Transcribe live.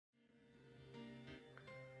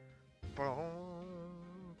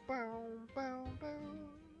Boom, boom, boom, boom.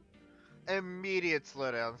 Immediate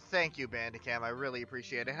slowdown. Thank you, Bandicam. I really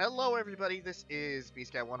appreciate it. Hello, everybody. This is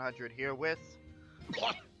BScat100 here with...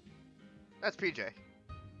 That's PJ.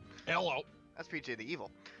 Hello. That's PJ the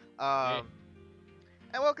Evil. Hey.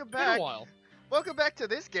 And welcome It's back. been a while. Welcome back to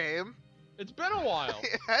this game. It's been a while.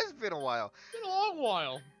 It has been a while. It's been a long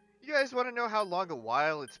while. You guys want to know how long a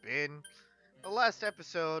while it's been? The last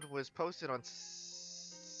episode was posted on September.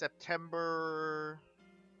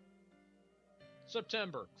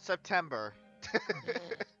 September. September.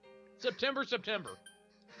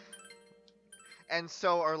 And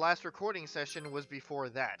so our last recording session was before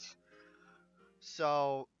that.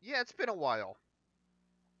 So, yeah, it's been a while.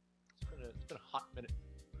 It's been a hot minute.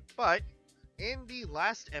 But, in the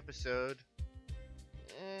last episode,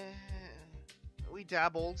 we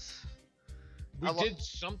dabbled. We did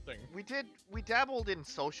something. We dabbled in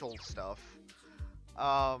social stuff.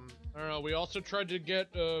 I don't know, we also tried to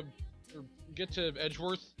get to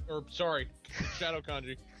Edgeworth, or sorry, Shadow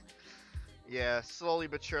Kanji. Yeah, slowly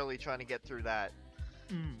but surely trying to get through that.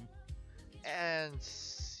 And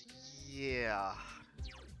yeah,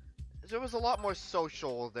 there was a lot more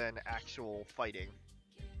social than actual fighting,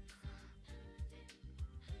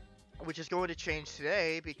 which is going to change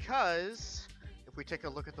today because if we take a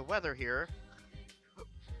look at the weather here,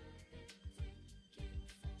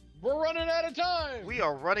 we're running out of time. we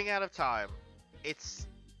are running out of time. It's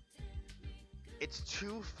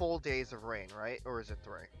 2 full days of rain, right? Or is it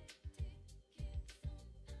 3?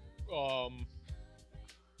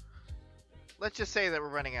 Let's just say that we're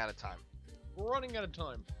running out of time. We're running out of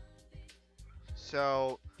time.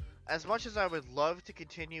 So, as much as I would love to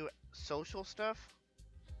continue social stuff,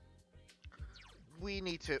 we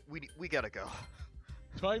gotta go.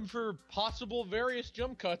 Time for possible various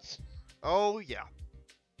jump cuts. Oh yeah.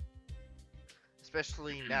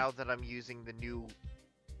 Especially now that I'm using the new,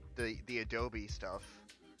 the Adobe stuff.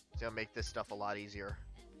 It's gonna make this stuff a lot easier.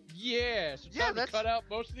 Yeah, so time to cut out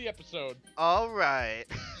most of the episode. Alright.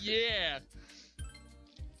 Yeah.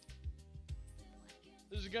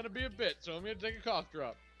 This is gonna be a bit, so I'm gonna take a cough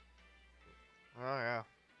drop. Oh yeah.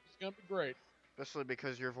 It's gonna be great. Especially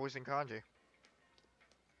because you're voicing Kanji.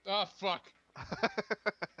 Ah, fuck.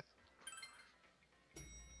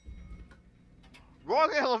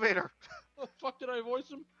 Wrong elevator! The fuck did I voice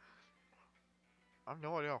him? I have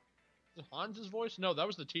no idea. Was it Hans's voice? No, that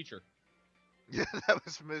was the teacher. Yeah, that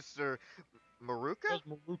was Mr. Maruka? That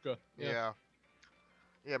was Maruka. Yeah.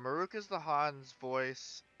 Yeah, Maruka's the Hans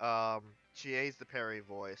voice. Chie's the Perry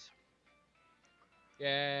voice.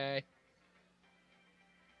 Yay.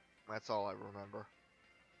 That's all I remember.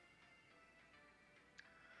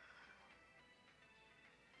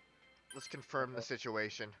 Let's confirm the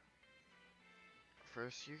situation.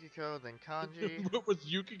 First Yukiko, then Kanji. Was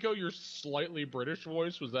Yukiko your slightly British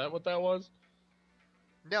voice? Was that what that was?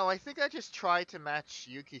 No, I think I just tried to match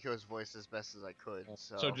Yukiko's voice as best as I could.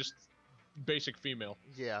 So just basic female.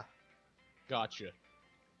 Yeah. Gotcha.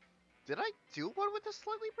 Did I do one with the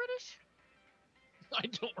slightly British? I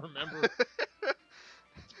don't remember.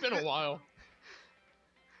 It's been a while.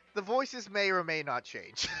 The voices may or may not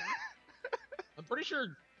change. I'm pretty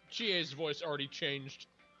sure Chie's voice already changed.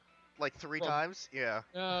 Like 3 times? Yeah.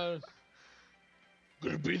 Gonna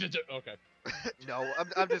be the okay. No,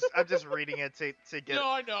 I'm just reading it to get. No,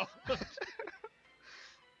 I know.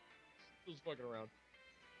 Just fucking around.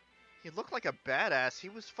 He looked like a badass. He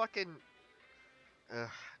was fucking.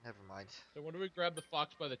 Never mind. So when do we grab the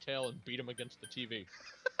fox by the tail and beat him against the TV?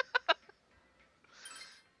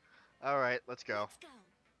 All right, let's go.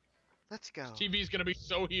 Let's go. This TV's gonna be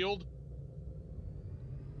so healed.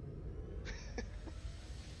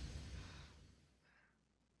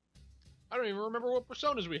 I don't even remember what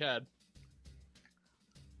personas we had.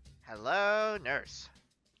 Hello, nurse.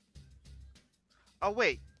 Oh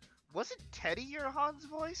wait, wasn't Teddy your Hans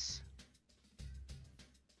voice?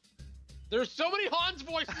 There's so many Hans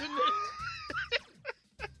voices in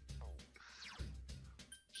this.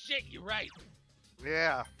 Shit, you're right.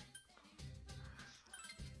 Yeah.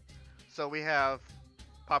 So we have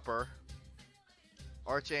Pupper,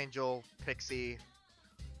 Archangel, Pixie,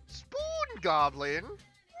 Spoon Goblin,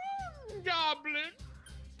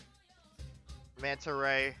 Manta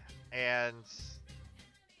Ray, and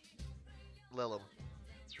Lilum.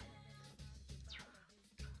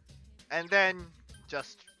 And then,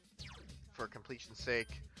 just for completion's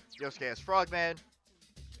sake, Yosuke has Frogman,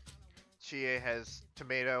 Chie has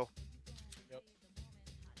Tomato, yep,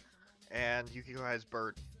 and Yukiko has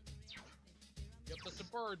Bird. Yep, that's a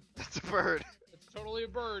bird. That's a bird. It's totally a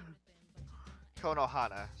bird.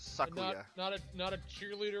 Konohana, And Sakuya. not a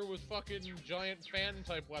cheerleader with fucking giant fan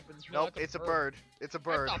type weapons. No, Nope, it's a bird. It's a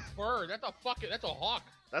bird. That's a bird. That's a hawk.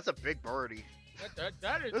 That's a big birdie.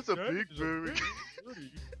 That's a big birdie.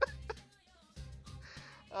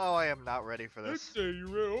 Oh, I am not ready for this.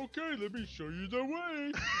 Okay, let me show you the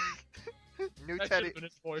way. New That Teddy. should've been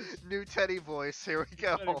his voice. New Teddy voice. Here we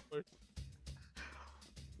go. Teddy voice.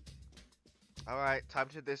 All right, time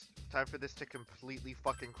for this to completely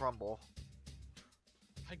fucking crumble.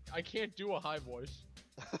 I can't do a high voice.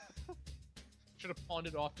 Should have pawned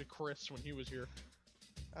it off to Chris when he was here.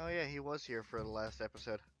 Oh yeah, he was here for the last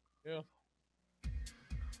episode. Yeah.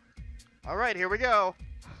 All right, here we go.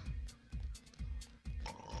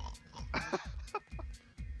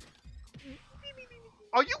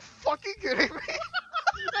 Are you fucking kidding me?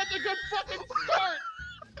 That's a good fucking start.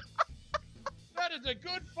 That is a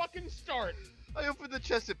good fucking start. I opened the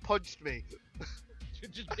chest, it punched me.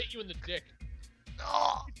 It just hit you in the dick.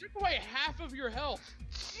 Oh, It took away half of your health.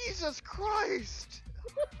 Jesus Christ!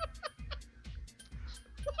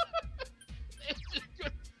 It's a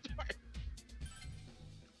good start.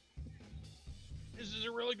 This is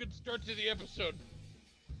a really good start to the episode.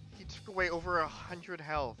 He took away over 100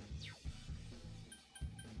 health.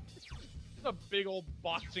 It's a big old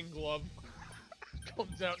boxing glove.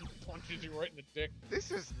 Comes out and punches you right in the dick.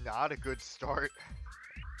 This is not a good start.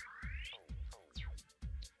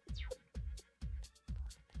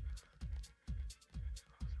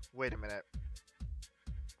 Wait a minute.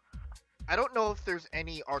 I don't know if there's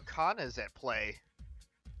any arcanas at play.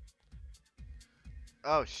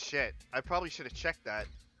 Oh shit. I probably should have checked that.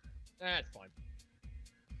 That's fine.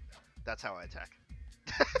 That's how I attack.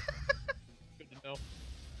 Good to know.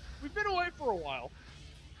 We've been away for a while.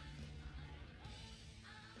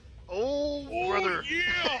 Oh, brother.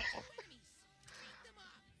 Yeah!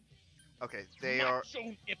 Okay, they are.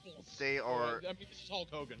 Macho nipples. They are. I mean, this is Hulk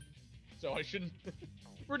Hogan, so I shouldn't.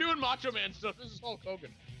 We're doing Macho Man stuff. This is Hulk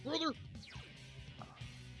Hogan, brother.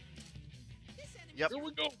 Yep. Here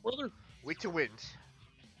we go, brother. Weak to wind.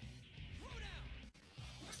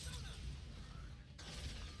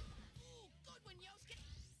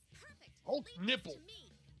 Hulk nipple.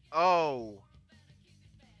 Oh.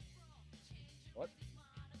 What?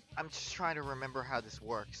 I'm just trying to remember how this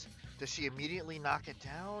works. Does she immediately knock it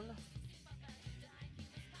down?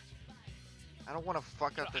 I don't want to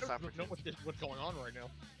fuck up this I don't know opportunity. what's going on right now.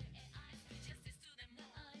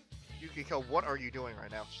 Yukiko, what are you doing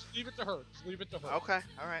right now? Just leave it to her. Just leave it to her. Okay,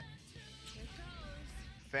 alright.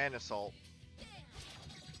 Fan assault.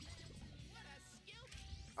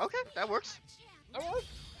 Okay, that works. That works.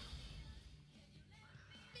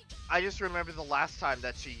 I just remember the last time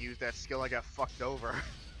that she used that skill, I got fucked over.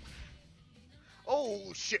 Oh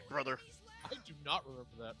shit, brother. I do not remember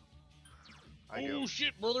that. I do. Oh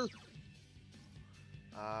shit, brother.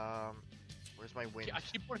 Where's my wind? Yeah, I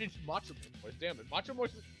keep wanting to Macho Man voice. Damn it, Macho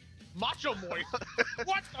Moist. Macho Moist.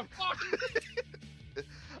 What the fuck?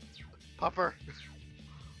 Pupper.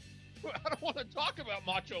 I don't want to talk about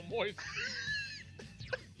Macho Moist.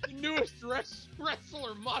 The newest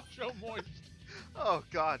wrestler, Macho Moist. Oh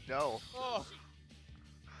god, no. Oh.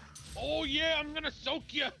 Oh yeah, I'm gonna soak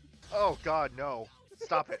you. Oh god, no.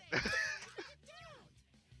 Stop it.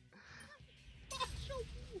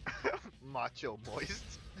 Macho moist.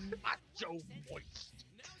 Macho Moist.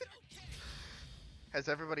 Has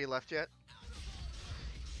everybody left yet?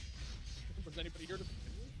 Was anybody here to?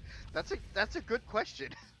 That's a good question.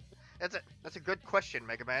 That's a good question,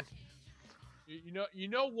 Mega Man. You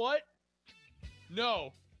know what?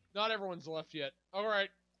 No, not everyone's left yet. All right,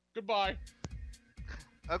 goodbye.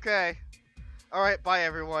 Okay. All right, bye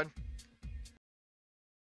everyone.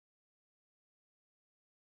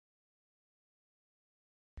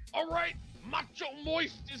 All right, Macho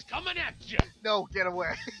Moist is coming at you. No, get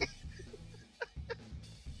away.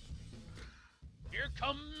 Here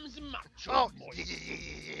comes Macho Oh. Moist.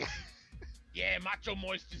 Yeah, Macho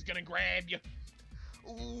Moist is gonna grab you.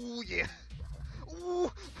 Ooh yeah.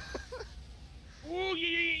 Ooh. Ooh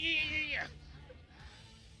yeah.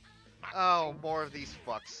 Oh, more of these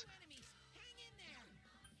fucks.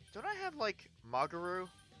 Don't I have like Magaru?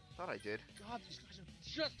 Thought I did. God, these guys are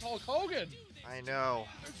just Hulk Hogan. I know.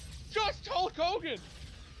 Just Hulk Hogan.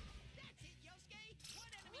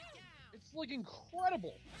 It's like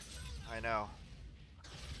incredible. I know.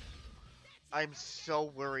 I'm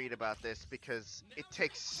so worried about this because it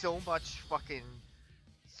takes so much fucking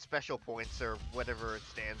special points or whatever it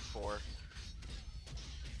stands for.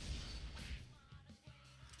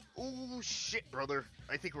 Ooh, shit, brother.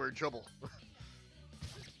 I think we're in trouble.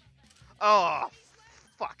 Oh,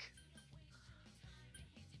 fuck.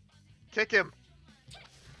 Kick him.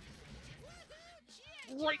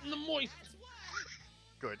 right in the moist.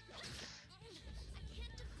 Good.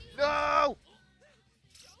 No!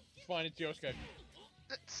 It's fine, it's Yosuke.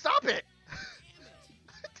 Stop it!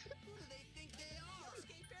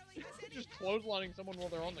 Just clotheslining someone while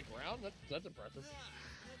they're on the ground? That's impressive.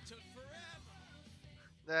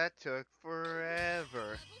 That took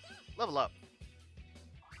forever. Level up.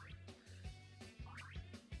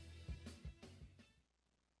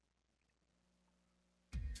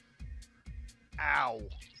 Ow.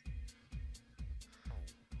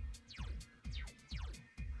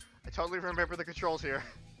 I totally remember the controls here.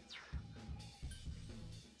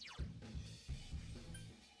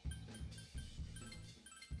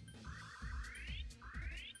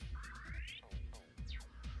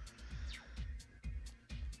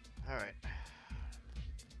 Alright.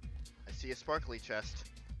 I see a sparkly chest.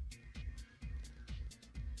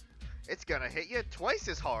 It's gonna hit you twice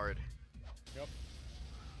as hard. Yep.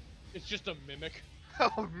 It's just a mimic.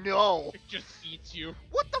 Oh no! It just eats you.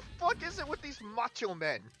 What the fuck is it with these macho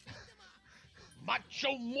men?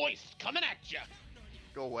 Macho moist coming at ya!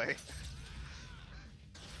 Go away.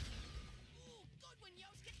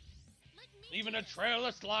 Leaving a trail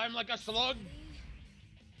of slime like a slug.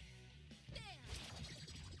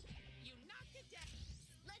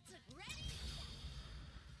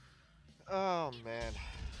 Oh man.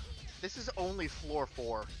 This is only floor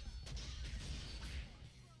 4.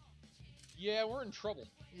 Yeah, we're in trouble.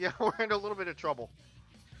 Yeah, we're in a little bit of trouble.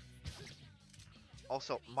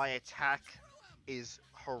 Also, my attack is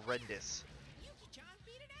horrendous.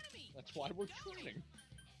 That's why we're training.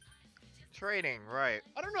 Training, right.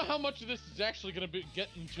 I don't know how much of this is actually going to get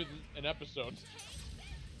into an episode.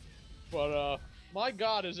 But, my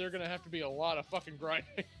god, is there going to have to be a lot of fucking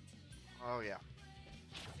grinding. Oh yeah.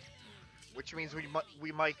 Which means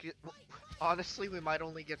we might get, honestly, we might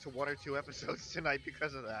only get to 1 or 2 episodes tonight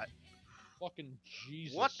because of that. Fucking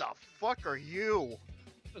Jesus. What the fuck are you?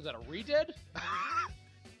 Is that a re-dead?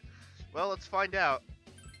 Well, let's find out.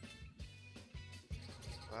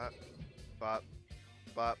 Bop, bop,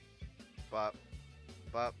 bop, bop,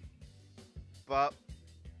 bop, bop,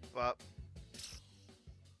 bop.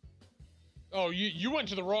 Oh, you went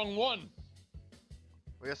to the wrong one.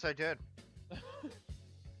 Yes, I did.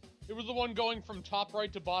 It was the one going from top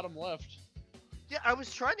right to bottom left. Yeah, I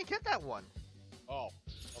was trying to get that one. Oh,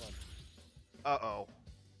 hold on. Uh-oh.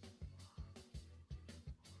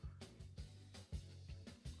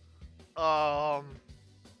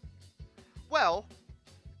 Well,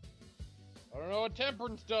 I don't know what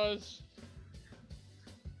temperance does.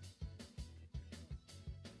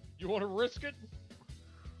 You want to risk it?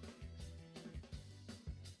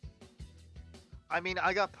 I mean,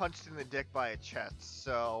 I got punched in the dick by a chest,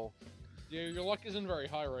 so... Yeah, your luck isn't very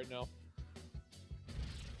high right now.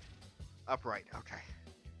 Upright, okay.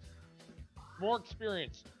 More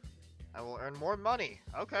experience. I will earn more money,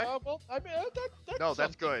 okay. Well, I mean, that's No,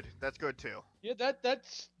 that's something. good. That's good, too. Yeah,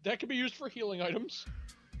 that can be used for healing items.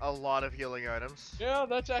 A lot of healing items. Yeah,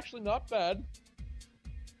 that's actually not bad.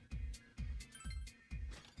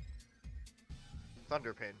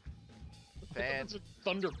 Thunder Pain. It's a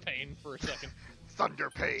thunder pain for a second. Thunder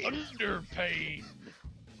Pain! Thunder pain!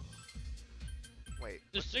 Wait.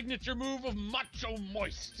 The signature move of Macho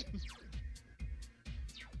Moist.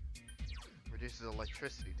 Reduces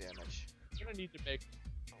electricity damage. I'm gonna need to make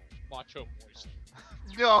Macho Moist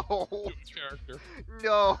No! new character.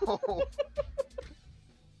 No!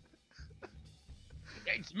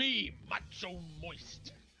 It's me, Macho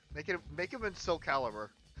Moist. Make him in Soul Calibur.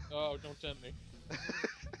 Oh, don't tempt me.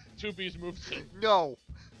 2B's moveset. No!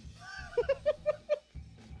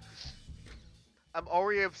 I'm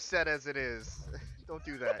already upset as it is. Don't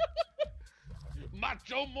do that.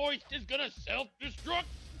 Macho Moist is gonna self-destruct.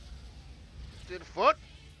 Did fuck?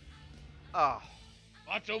 Ah.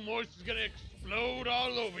 Macho Moist is gonna explode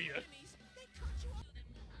all over you.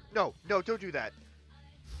 No, no, don't do that.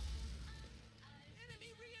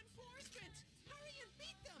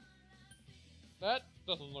 That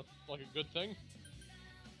doesn't look like a good thing.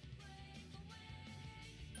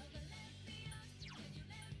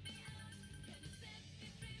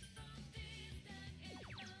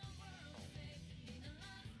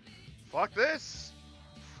 Fuck this!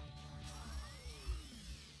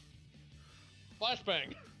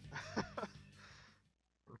 Flashbang.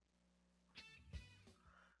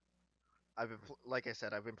 Like I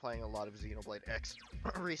said, I've been playing a lot of Xenoblade X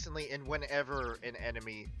recently, and whenever an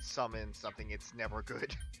enemy summons something, it's never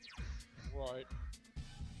good. Right.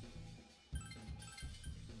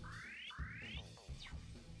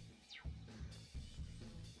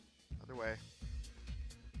 Other way.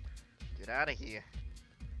 Get out of here.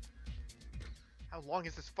 How long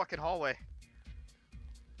is this fucking hallway?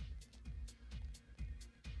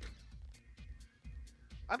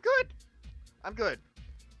 I'm good. I'm good.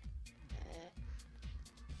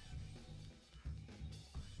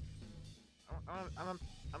 I'm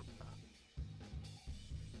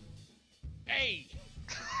Hey!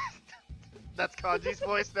 That's Kanji's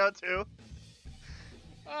voice now too.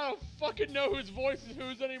 I don't fucking know whose voice is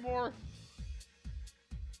whose anymore.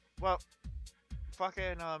 Well,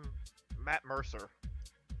 fucking Matt Mercer.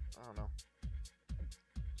 I don't know.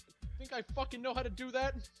 Think I fucking know how to do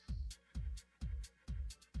that?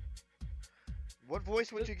 What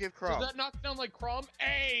voice would you give Crom? Does that not sound like Crom?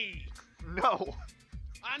 Hey! No.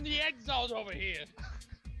 I'm the exiled over here.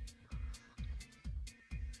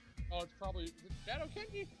 Oh, it's probably is it Shadow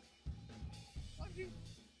Kanji? Kanji?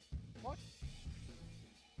 What?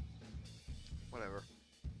 Whatever.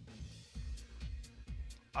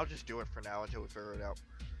 I'll just do it for now until we figure it out.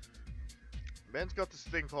 Man's got this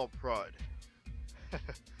thing called pride.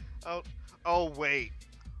 Oh wait.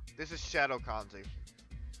 This is Shadow Kanji.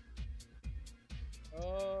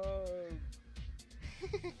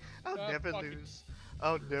 I'll never lose.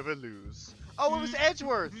 I'll never lose. Oh, it was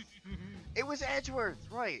Edgeworth! It was Edgeworth,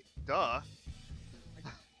 right. Duh.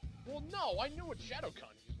 Well, no, I knew what Shadow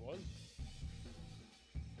Kanji's was.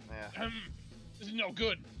 Yeah. This is no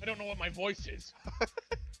good. I don't know what my voice is.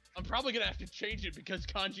 I'm probably gonna have to change it because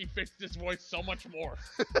Kanji fixed his voice so much more.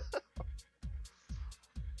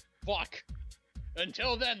 Fuck.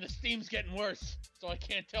 Until then, the steam's getting worse, so I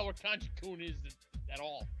can't tell where Kanji-kun is at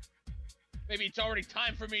all. Maybe it's already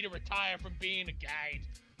time for me to retire from being a guide.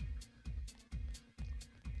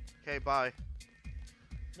 Okay, bye.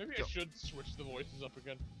 Maybe I should switch the voices up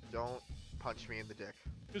again. Don't punch me in the dick.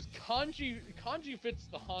 Because Kanji fits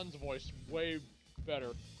the Han's voice way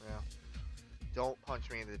better. Yeah. Don't punch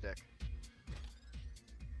me in the dick.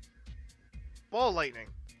 Ball lightning.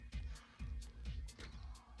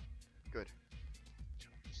 Good.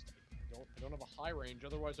 I don't have a high range,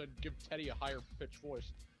 otherwise I'd give Teddy a higher pitched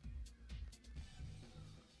voice.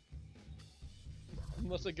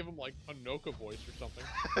 Unless I give him like a Noka voice or something.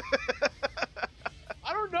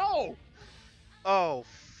 I don't know! Oh.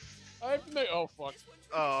 I have to make. Oh fuck.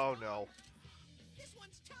 Oh no.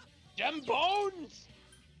 Dem bones!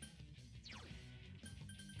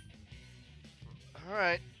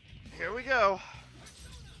 Alright. Here we go.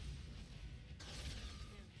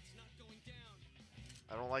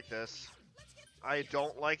 I don't like this. I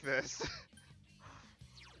don't like this.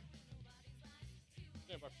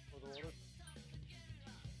 Stand by for further order.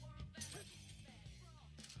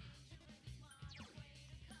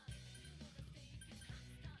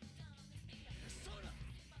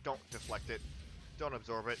 Don't deflect it. Don't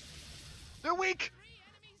absorb it. They're weak!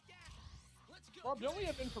 Rob, don't we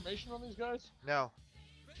have information on these guys? No.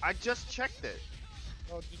 I just checked it.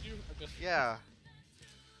 Oh, did you? I guess. Yeah.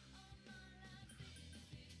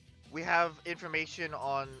 We have information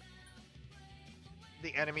on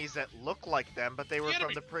the enemies that look like them, but they were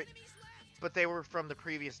from the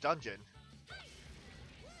previous dungeon.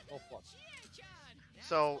 Oh fuck.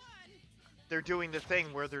 So they're doing the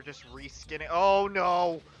thing where they're just reskinning. Oh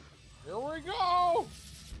no! Here we go!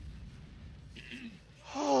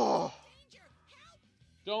 Oh.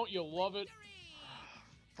 Don't you love it?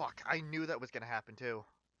 Fuck, I knew that was gonna happen too.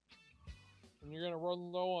 And you're gonna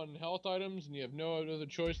run low on health items, and you have no other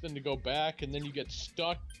choice than to go back, and then you get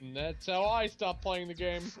stuck, and that's how I stopped playing the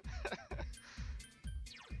game.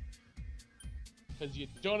 Because you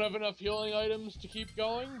don't have enough healing items to keep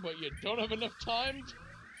going, but you don't have enough time to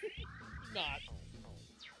not.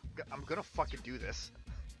 I'm gonna fucking do this.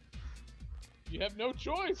 You have no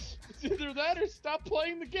choice. It's either that or stop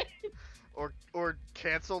playing the game. Or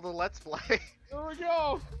cancel the Let's Play. There we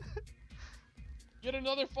go. Yet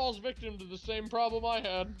another false victim to the same problem I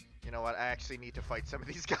had. You know what? I actually need to fight some of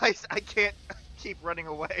these guys. I can't keep running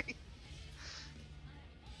away.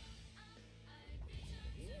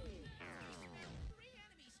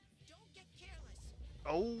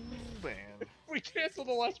 Oh, man. If we cancel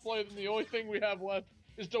the Let's Play, then the only thing we have left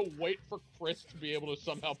is to wait for Chris to be able to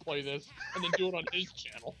somehow play this, and then do it on his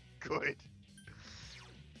channel. Good.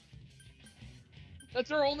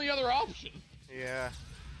 That's our only other option. Yeah.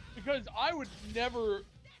 Because I would never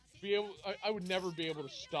be able. I would never be able to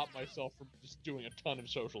stop myself from just doing a ton of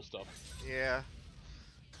social stuff. Yeah.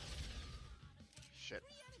 Shit.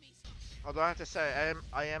 Although I have to say,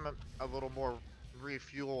 I am a little more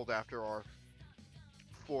refueled after our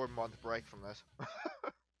 4-month break from this.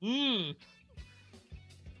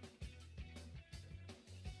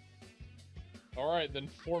 Alright, then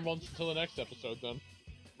 4 months until the next episode, then.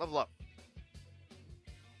 Level up.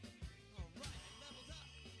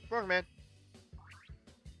 Wrong man.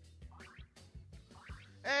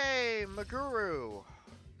 Hey, Maguru.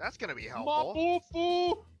 That's gonna be helpful.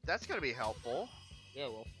 Mabufu! That's gonna be helpful. Yeah,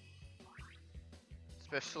 well.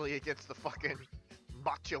 Especially against the fucking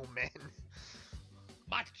macho men.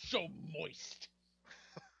 Macho moist.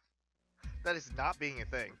 That is not being a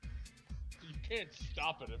thing. You can't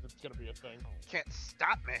stop it if it's gonna be a thing. Can't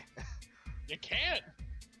stop me. You can't!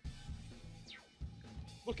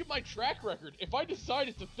 Look at my track record. If I decide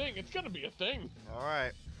it's a thing, it's gonna be a thing.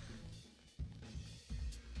 Alright.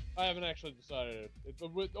 I haven't actually decided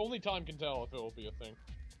it. Only time can tell if it will be a thing.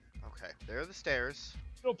 Okay, there are the stairs.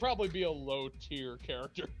 It'll probably be a low tier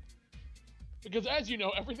character. Because as you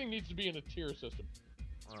know, everything needs to be in a tier system.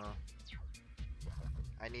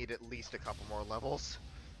 I need at least a couple more levels.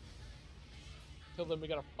 Till then we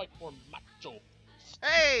gotta fight more macho.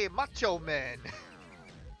 Hey, macho men!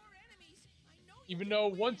 Even though,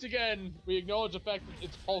 once again, we acknowledge the fact that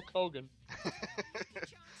it's Hulk Hogan.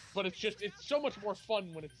 But it's so much more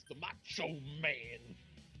fun when it's the Macho Man.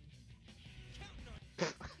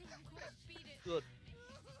 Good.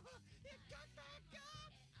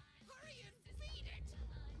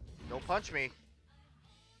 Don't punch me.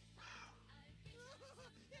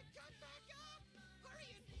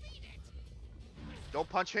 Don't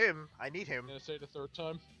punch him. I need him. I'm gonna say it a third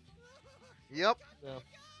time. Yep. Yeah.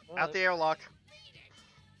 Out the airlock.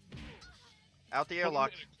 Out the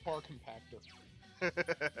airlock. Car compactor.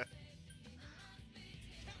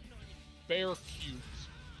 Bear cubes.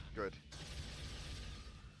 Good.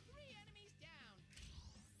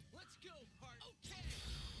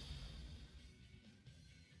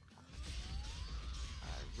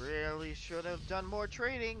 I really should have done more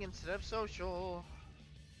trading instead of social.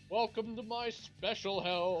 Welcome to my special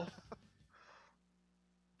hell.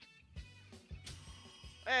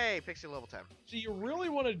 Hey, Pixie level 10. See, you really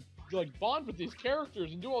want to like bond with these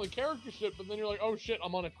characters and do all the character shit, but then you're like, oh shit,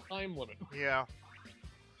 I'm on a time limit. Yeah.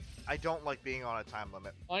 I don't like being on a time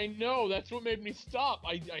limit. I know, that's what made me stop.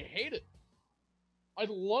 I hate it. I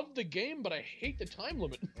love the game, but I hate the time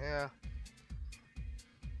limit. Yeah.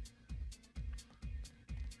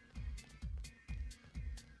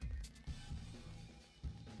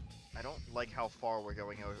 I don't like how far we're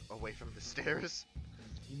going away from the stairs.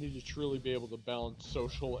 You need to truly be able to balance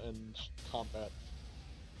social and combat.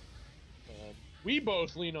 And we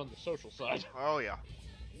both lean on the social side. Oh, yeah.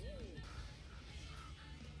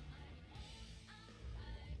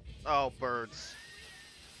 Oh, birds.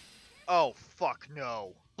 Oh, fuck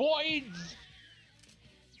no. Boys!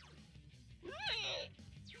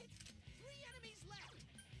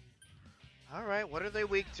 Alright, what are they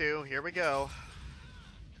weak to? Here we go.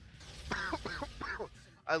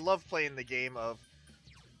 I love playing the game of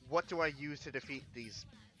what do I use to defeat these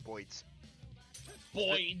boids?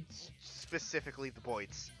 Boids! Specifically the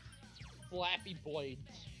boids. Flappy boids.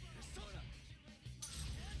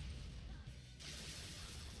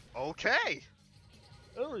 Okay!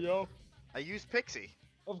 There we go. I use Pixie.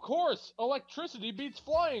 Of course! Electricity beats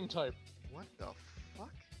flying type. What the fuck?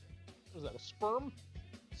 What is that, a sperm?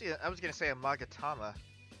 See, I was gonna say a Magatama.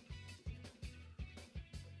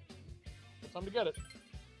 Time to get it.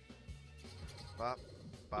 Bop,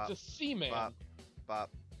 bop, It's a Seaman. bop, bop,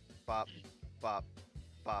 bop, bop,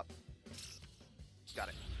 bop. Got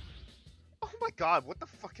it. Oh my god, what the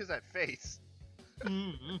fuck is that face?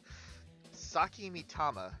 Mm-hmm. Saki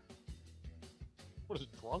Mitama. What is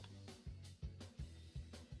it, drunk?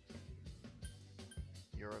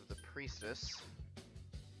 You're of the priestess.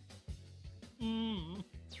 Mm-hmm.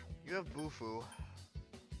 You have Bufu.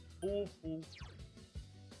 Boo-foo.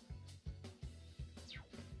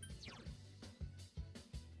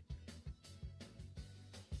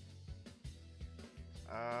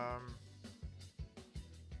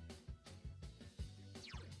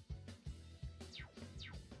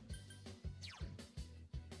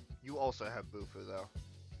 You also have Bufu though.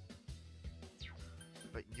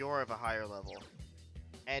 But you're of a higher level.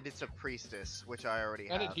 And it's a priestess, which I already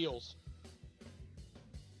have. And it heals.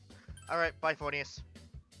 Alright, bye Phonius.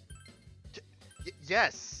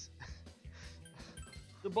 Yes!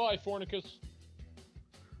 Goodbye, Fornicus.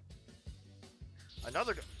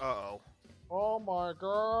 Another. Uh-oh. Oh my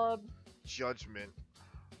god. Judgment.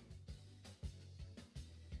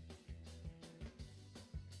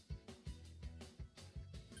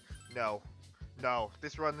 No. No.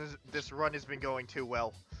 This run has been going too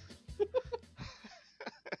well.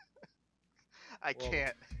 I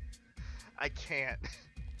can't. I can't.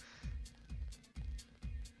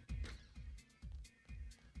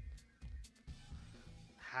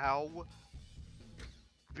 How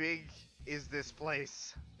big is this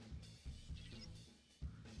place?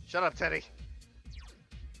 Shut up, Teddy.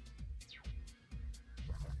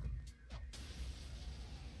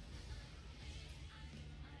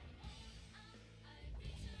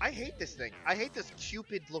 I hate this thing. I hate this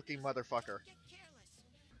Cupid-looking motherfucker.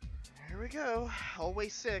 Here we go.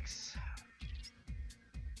 Always 6.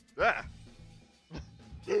 Ah.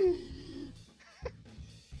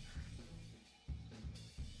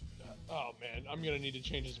 Oh man, I'm gonna need to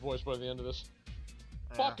change his voice by the end of this.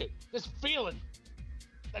 Yeah. Fuck it, this feeling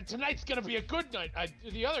that tonight's gonna be a good night.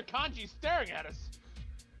 The other Kanji's staring at us.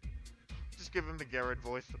 Just give him the Garrett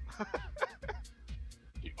voice.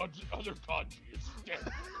 The other Kanji is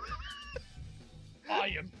dead. I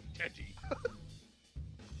am Teddy.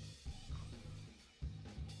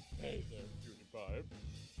 Hey there, PewDiePie.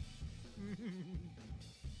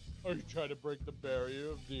 Are you trying to break the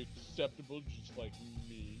barrier of the acceptable just like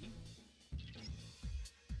me?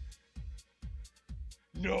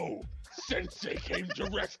 No! Sensei came to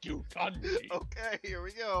rescue Kanji! Okay, here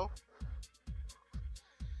we go.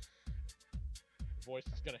 The voice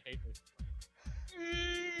is gonna hate me.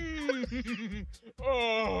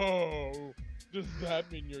 Oh! Does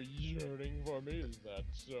that mean you're yearning for me? Is that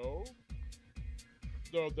so?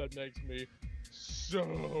 No, that makes me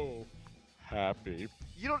so happy.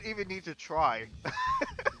 You don't even need to try.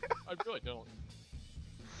 I really don't.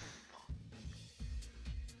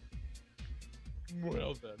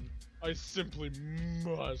 Well then, I simply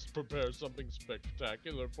must prepare something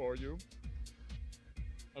spectacular for you.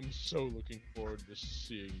 I'm so looking forward to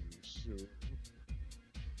seeing you soon.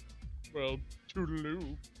 Well,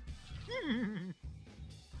 toodaloo.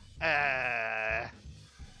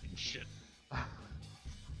 Shit.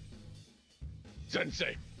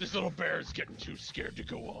 Sensei, this little bear is getting too scared to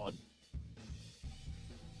go on.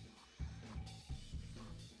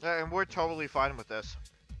 And we're totally fine with this.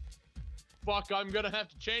 Fuck, I'm gonna have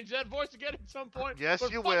to change that voice again at some point. Yes,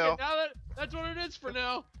 but you fuck will. It, that's what it is for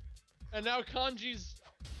now. And now Kanji's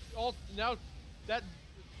that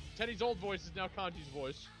Teddy's old voice is now Kanji's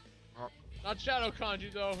voice. Oh. Not Shadow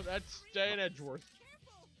Kanji though. That's staying Edgeworth.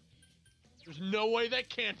 There's no way that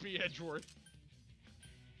can't be Edgeworth.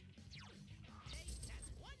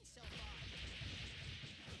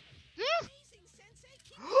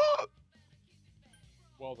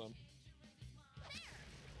 Well done.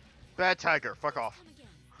 Bad tiger, fuck off.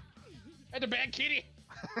 And the bad kitty.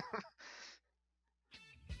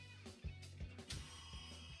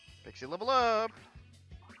 Pixie level up.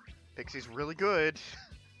 Pixie's really good.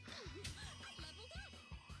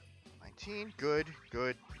 19, good,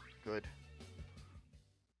 good, good.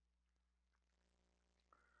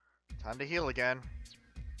 Time to heal again.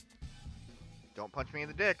 Don't punch me in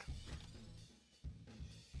the dick.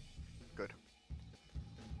 Good.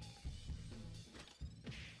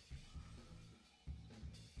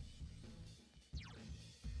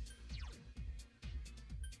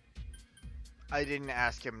 I didn't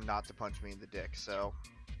ask him not to punch me in the dick, so...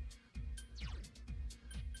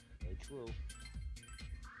 Very true.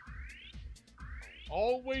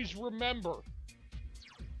 Always remember.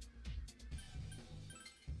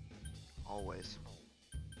 Always.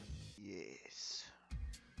 Yes.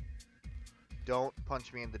 Don't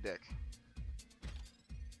punch me in the dick.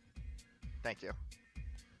 Thank you.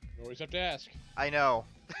 You always have to ask. I know.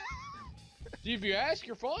 See, if you ask,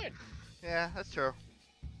 you're fine. Yeah, that's true.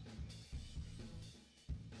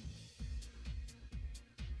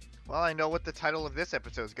 Well, I know what the title of this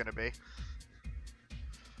episode is gonna be.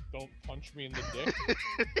 Don't punch me in the dick.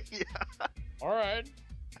 Yeah. All right.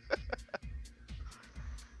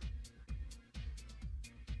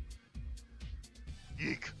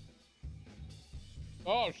 Eek.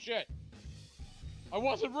 Oh shit. I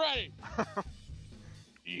wasn't ready.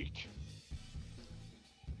 Eek.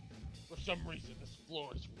 For some reason, this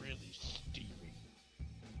floor is really steamy.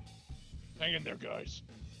 Hang in there, guys.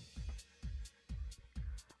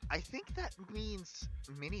 I think that means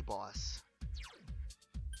mini boss.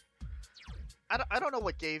 I don't know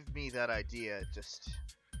what gave me that idea, just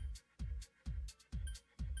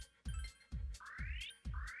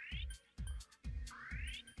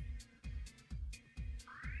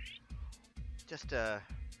a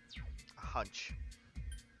hunch.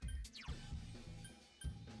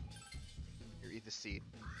 Here, eat the seed.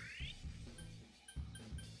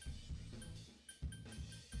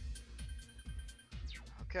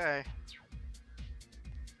 Okay.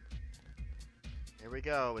 Here we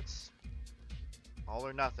go. It's all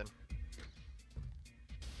or nothing.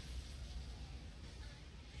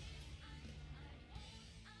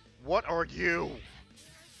 What are you?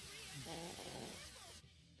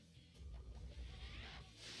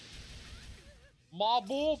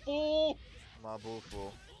 Mabufu!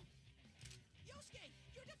 Mabufu. Yosuke,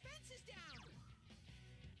 your defense is down.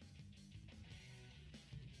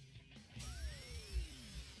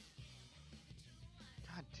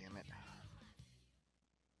 God damn it.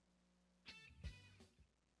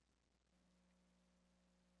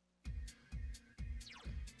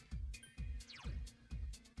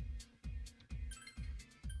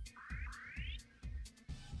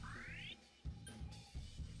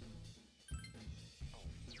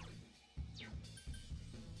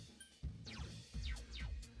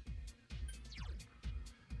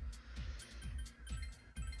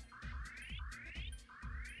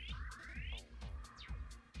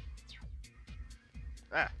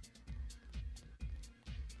 Ah.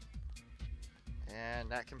 And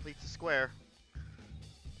that completes the square.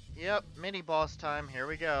 Yep, mini boss time. Here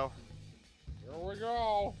we go. Here we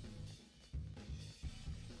go.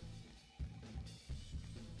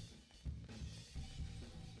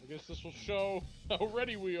 I guess this will show how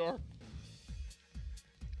ready we are.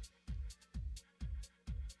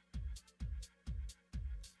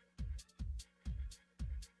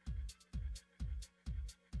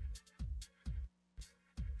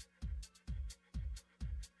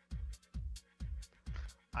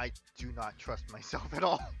 I do not trust myself at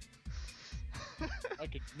all. I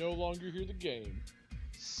can no longer hear the game.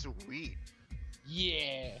 Sweet.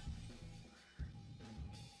 Yeah.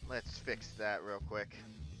 Let's fix that real quick.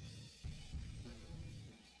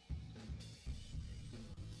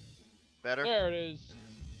 Better? There it is.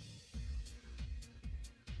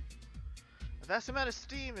 A vast amount of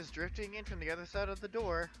steam is drifting in from the other side of the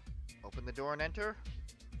door. Open the door and enter.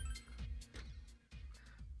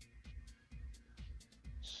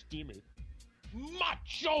 Steamy.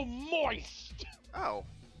 Macho moist! Oh.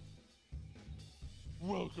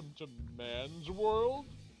 Welcome to man's world.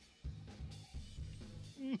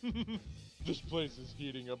 This place is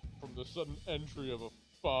heating up from the sudden entry of a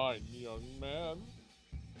fine young man.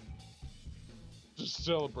 To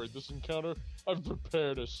celebrate this encounter, I've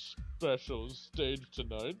prepared a special stage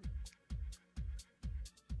tonight.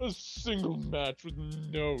 A single match with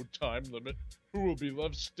no time limit. Who will be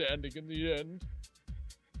left standing in the end?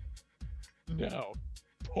 Now,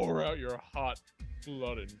 pour out your hot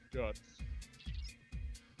blood and guts.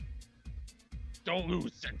 Don't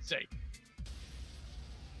lose, Sensei!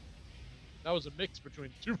 That was a mix between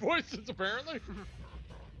two voices, apparently. Strong,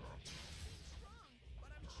 but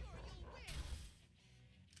I'm sure you'll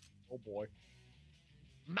win. Oh boy.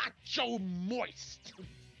 Macho moist!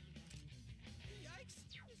 Yikes!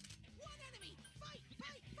 One enemy! Fight!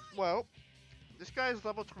 Fight! Fight! Well, this guy's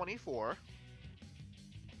level 24.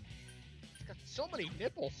 It's got so many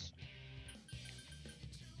nipples.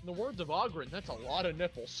 In the words of Ogren, that's a lot of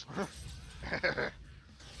nipples.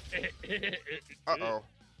 Uh-oh.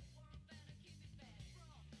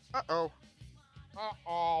 Uh-oh.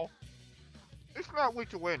 Uh-oh. It's not weak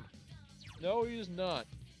to win. No, he is not.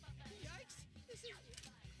 Yikes! This is...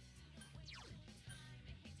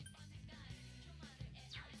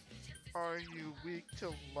 Are you weak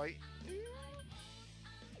to lightning?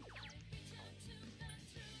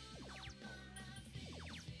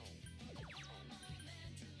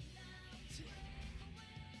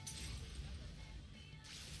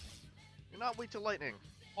 You're not weak to lightning.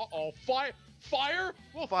 Uh-oh. Fire! Fire?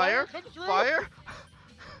 Will Fire? come through? Fire?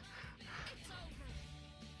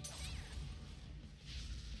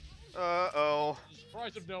 Uh-oh.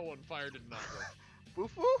 Surprise if no one fire did not work.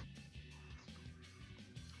 Boo-foo?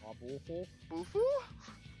 Ma boo-foo? Boo-foo?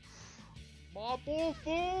 Ma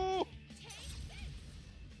boo-foo!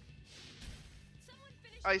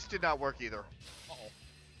 Ice did not work either.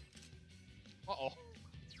 Uh-oh.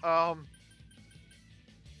 Um...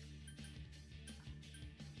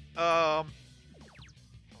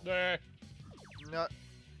 Nah. No,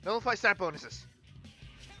 nullify stat bonuses.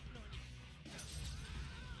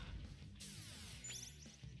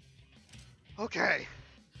 Okay.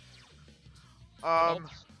 A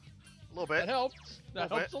little That bit. helps.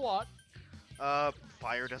 That Little helps bit. a lot.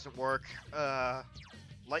 Fire doesn't work.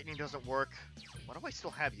 Lightning doesn't work. Why do I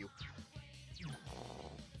still have you?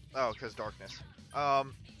 Oh, because darkness.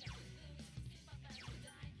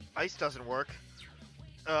 Ice doesn't work.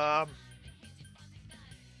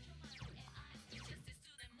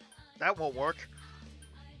 That won't work.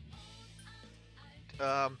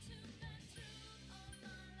 Um,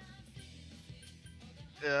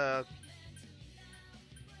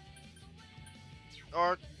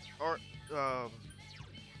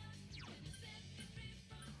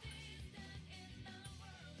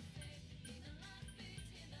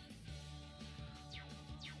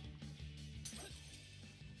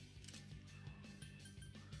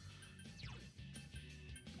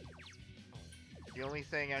 the only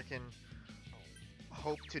thing I can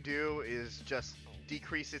hope to do is just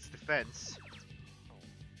decrease its defense.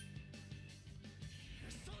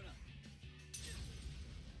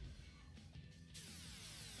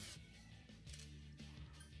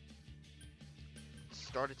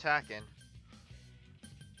 Start attacking.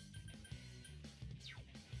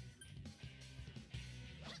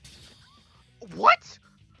 What?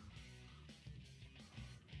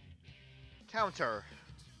 Counter.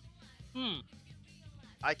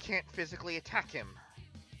 I can't physically attack him.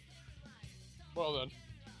 Well then.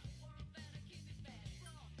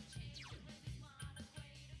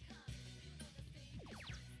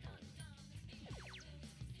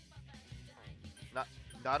 Not,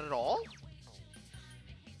 not at all?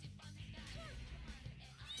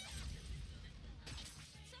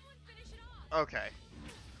 Someone finish it off. Okay.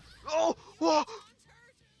 Oh! Whoa! Dawn's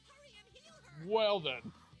hurt. Hurry and heal her. Well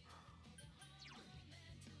then.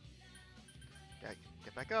 Yeah,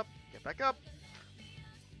 get back up. Get back up.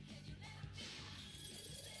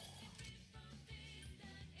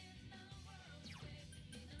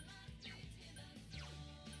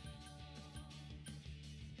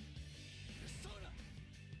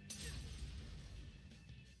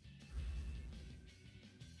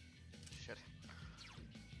 Shit.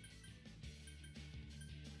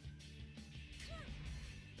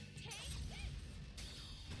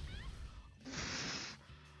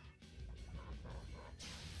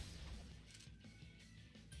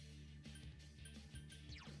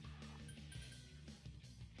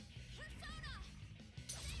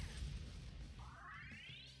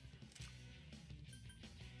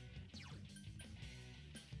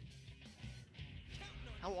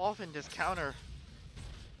 How often does counter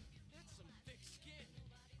That's some thick skin.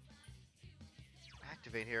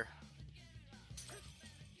 activate here?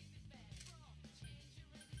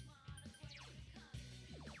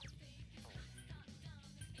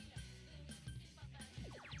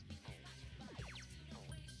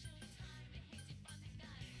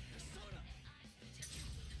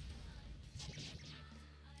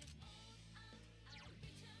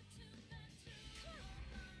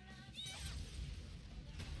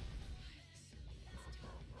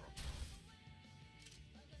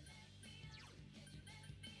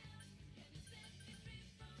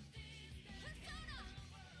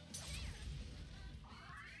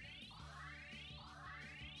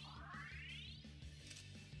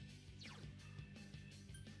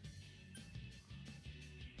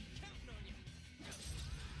 Counting on you.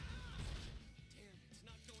 Damn, it's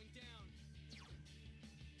not going down.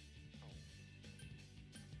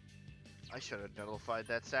 I should have nullified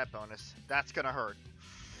that stat bonus. That's gonna hurt.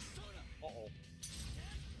 Uh-oh.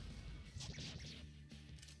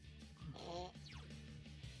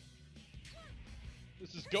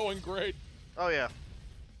 This is going great. Oh yeah.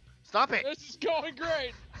 Stop it! This is going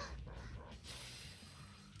great.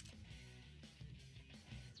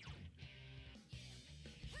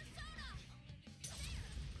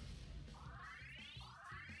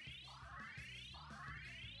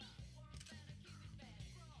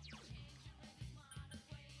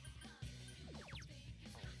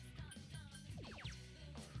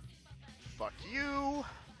 Fuck you!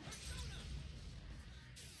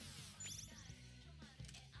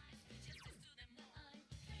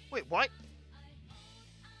 Wait, what?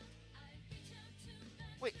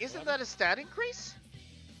 Wait, isn't that a stat increase?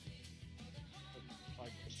 I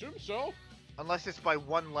assume so. Unless it's by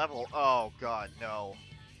one level. Oh god, no.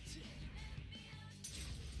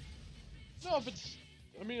 No, if it's...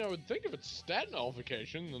 I mean, I would think if it's stat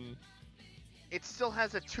nullification, then... It still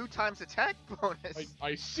has a 2 times attack bonus.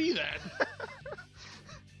 I see that.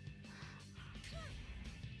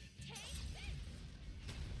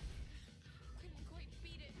 Couldn't quite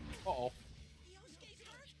beat it. Uh-oh. Yosuke's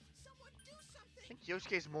hurt. Someone do something. I think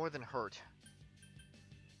Yosuke's more than hurt.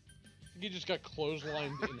 I think he just got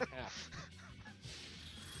clotheslined in half.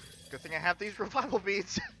 Good thing I have these revival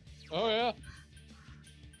beads. Oh, yeah.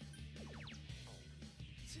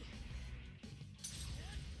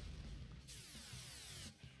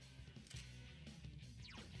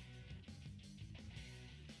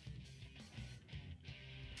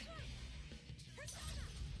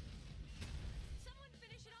 Someone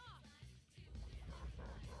finish it off.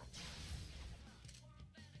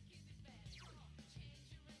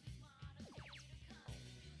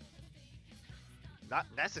 Not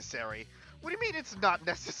necessary? What do you mean it's not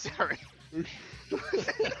necessary?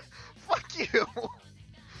 Fuck you!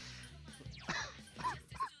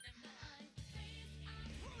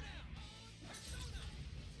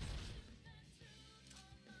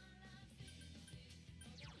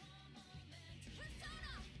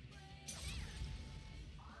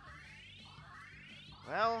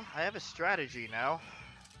 Well, I have a strategy now.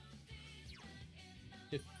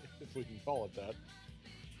 If we can call it that.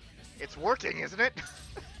 It's working, isn't it?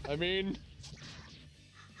 I mean...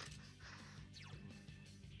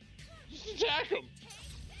 Just attack him!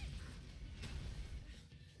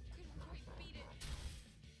 Couldn't quite beat it.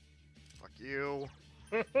 Fuck you.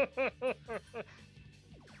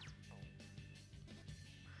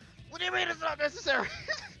 What do you mean it's not necessary?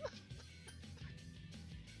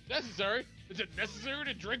 Necessary? Is it necessary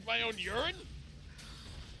to drink my own urine?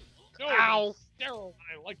 No, Ow. it's sterile.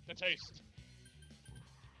 I like the taste.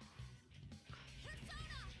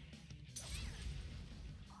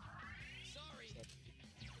 Sorry.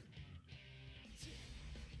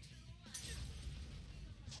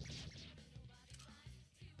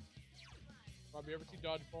 Have you ever seen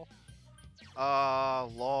Dodgeball?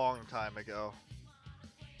 Long time ago.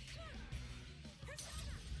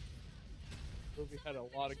 Movie had a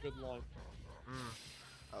lot of good lines.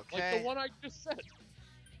 Okay. Like the one I just said.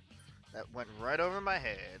 That went right over my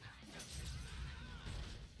head.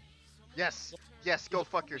 Yes! Yes, go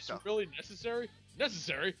fuck yourself. Is it really necessary?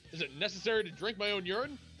 Necessary? Is it necessary to drink my own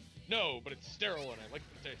urine? No, but it's sterile and I like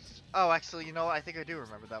the taste. Oh, actually, you know what? I think I do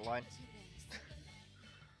remember that line.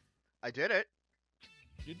 I did it.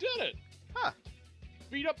 You did it! Huh.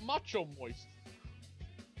 Beat up Macho Moist.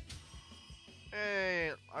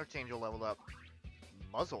 Hey, Archangel leveled up.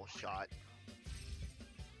 Muzzle shot.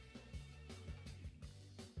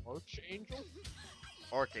 Archangel?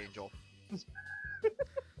 Archangel.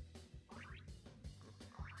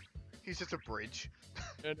 He's just a bridge.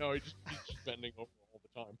 Yeah, no, he's just bending over all the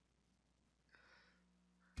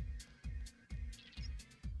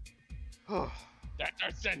time. That's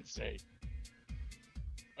our sensei!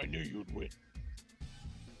 I knew you'd win.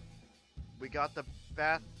 We got the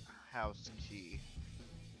bathhouse key.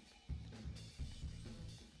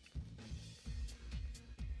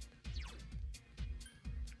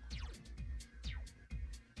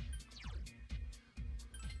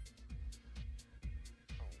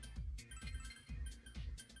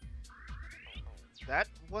 That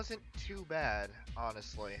wasn't too bad,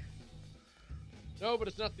 honestly. No, but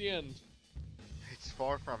it's not the end. It's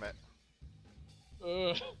far from it.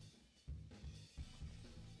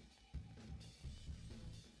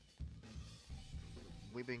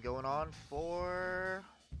 We've been going on for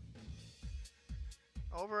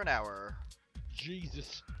over an hour.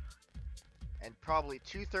 Jesus. And probably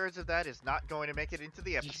 2/3 of that is not going to make it into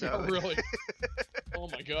the episode. Yeah, really? Oh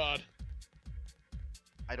my god.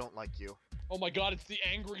 I don't like you. Oh my god, it's the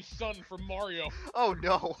angry sun from Mario. Oh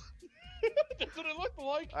no! That's what it looked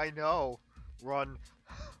like. I know. Run.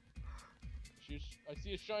 I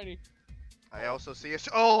see a shiny. I also see a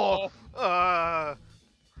oh!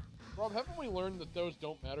 Rob, haven't we learned that those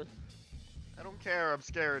don't matter? I don't care, I'm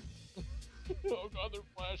scared. Oh god, they're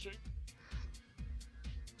flashing.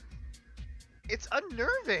 It's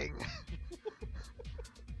unnerving!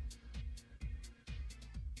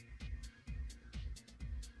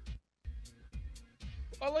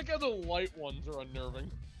 I like how the light ones are unnerving.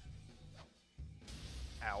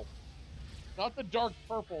 Ow. Not the dark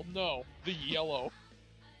purple, no. The yellow.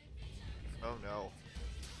 Oh no.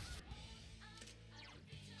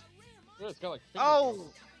 Yeah, it's got like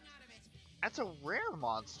Oh! That's a rare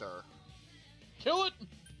monster. Kill it!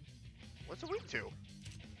 What's it weak to?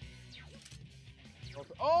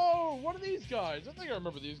 Oh, what are these guys? I think I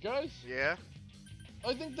remember these guys. Yeah?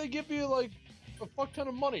 I think they give you like a fuck ton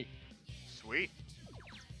of money. Sweet.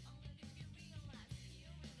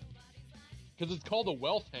 Because it's called a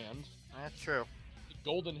wealth hand. That's true. The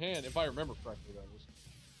golden hand, if I remember correctly, that is.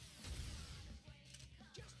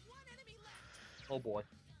 Oh boy.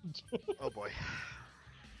 Oh boy.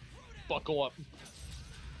 Buckle up.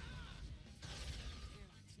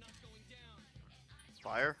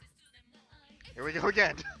 Fire. Here we go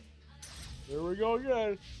again. There we go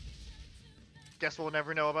again. Guess we'll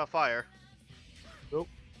never know about fire. Nope.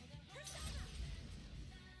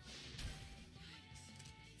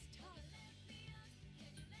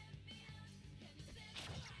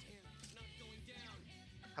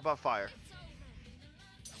 How about fire?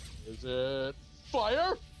 Is it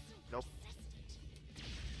fire? Nope.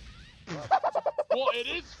 Well, it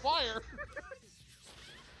is fire.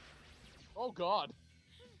 Oh god.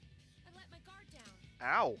 I let my guard down.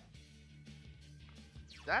 Ow.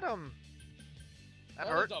 That That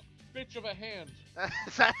hurt. was a bitch of a hand.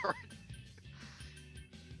 That hurt.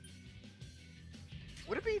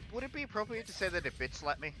 Would it be appropriate to say that it bitch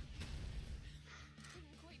slapped me?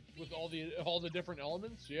 With all the different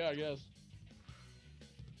elements? Yeah, I guess.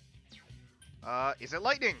 Is it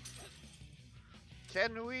lightning?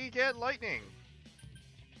 Can we get lightning?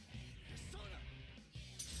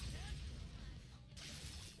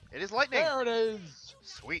 It is lightning! There it is!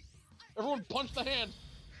 Sweet. Everyone punch the hand!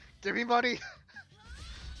 Give me money!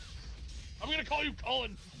 I'm gonna call you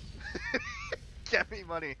Cullen! Get me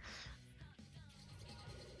money!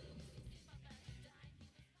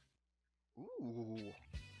 Ooh.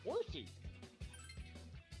 Horsey!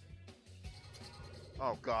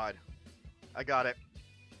 Oh god. I got it.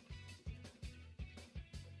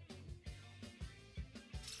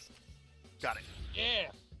 Got it. Yeah!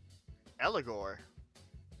 Eligor.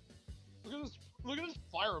 Look at this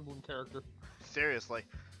Fire Emblem character. Seriously.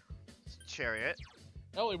 Chariot.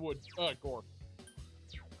 Elliewood. Gore.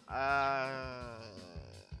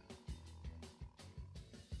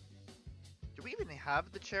 Do we even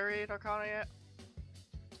have the Chariot Arcana yet?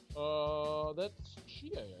 That's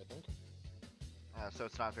Chie, I think. So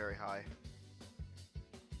it's not very high.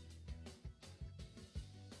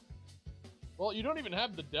 Well, you don't even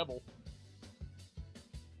have the devil.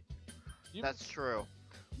 That's true.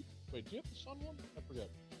 Wait, do you have the sun one? I forget.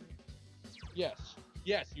 Yes.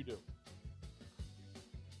 Yes, you do.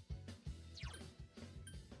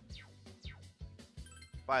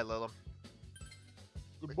 Bye, Lilum.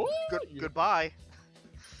 Goodbye! Goodbye.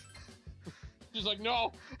 She's like,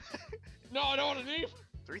 no! No, I don't want to leave!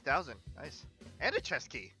 3,000. Nice. And a chest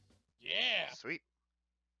key. Yeah! Sweet.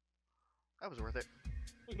 That was worth it.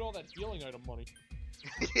 Look at all that healing item money.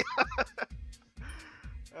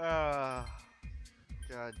 God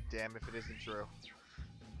damn if it isn't true.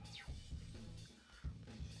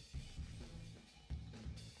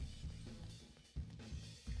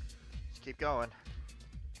 Just keep going.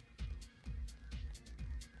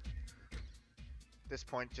 At this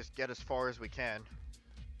point, just get as far as we can.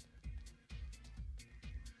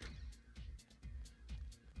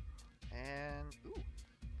 And ooh,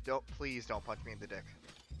 please don't punch me in the dick.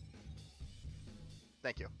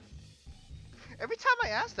 Thank you. Every time I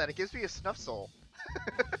ask that, it gives me a snuff soul.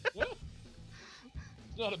 Yeah.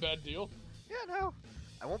 It's not a bad deal. Yeah, no.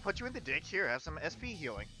 I won't put you in the dick. Here, have some SP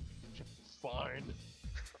healing. Fine.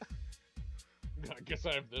 I guess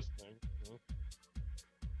I have this thing. Huh?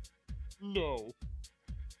 No.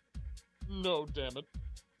 No, damn it.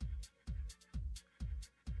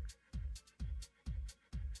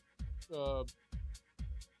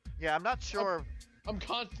 Yeah, I'm not sure. I'm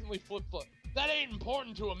constantly flip-flop. That ain't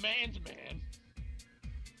important to a man's man.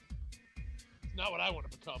 It's not what I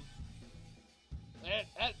want to become.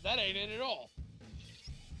 That ain't it at all.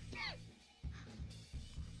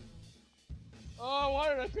 Oh, why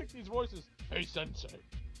did I pick these voices? Hey, Sensei.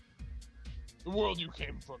 The world you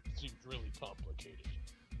came from seems really complicated.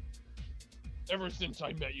 Ever since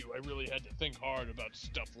I met you, I really had to think hard about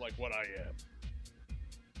stuff like what I am.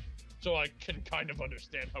 So I can kind of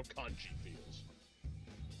understand how Kanji feels.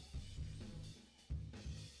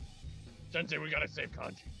 Sensei, we gotta save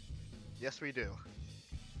Kanji. Yes, we do.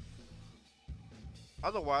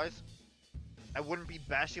 Otherwise, I wouldn't be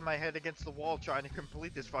bashing my head against the wall trying to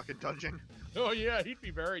complete this fucking dungeon. Oh yeah, he'd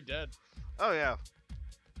be very dead. Oh yeah.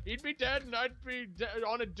 He'd be dead, and I'd be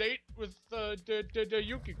on a date with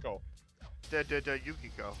Yukiko.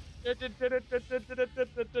 Yukiko.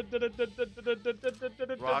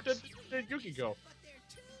 Rocks. Yukiko. But they're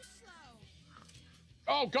too slow.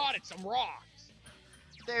 Oh god, it's some rocks.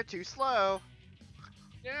 They're too slow.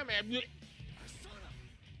 Yeah, man.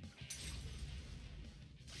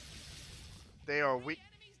 They are weak.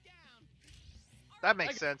 Enemies down. That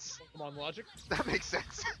makes sense. Come on, logic. That makes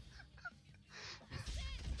sense.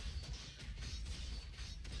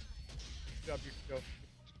 Good job, Yukiko.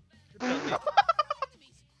 Good job, Lee.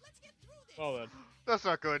 Enemies. Let's get through this. Oh, then. That's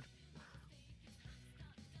not good.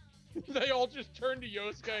 They all just turn to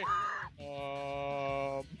Yosuke.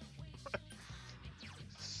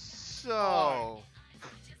 So.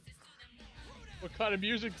 What kind of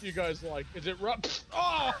music do you guys like? Is it rough?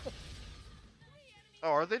 Oh! Oh,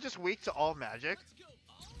 are they just weak to all magic?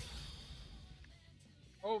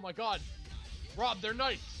 Oh my god. Rob, they're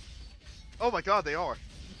knights. Oh my god, they are.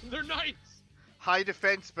 They're knights. High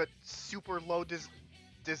defense, but super low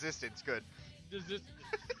resistance. Good. Resistance.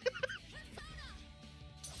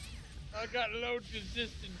 I got low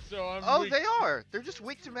resistance, so I'm Oh, weak. they are. They're just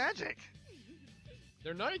weak to magic.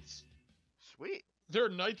 They're knights. Sweet. They're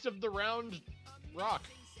knights of the round rock.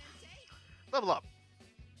 Level up.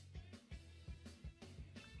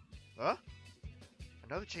 Huh?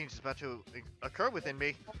 Another change is about to occur within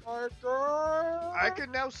me. I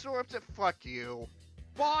can now soar up to fuck you.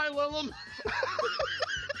 Bye, Lilum.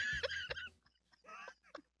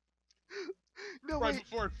 No, Right wait.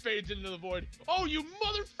 before it fades into the void. Oh, you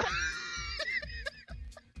motherfucker!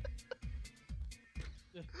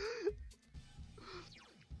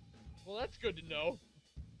 Well, that's good to know.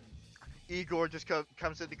 Igor just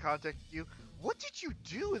comes into contact with you. What did you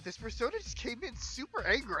do? This persona just came in super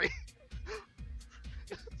angry.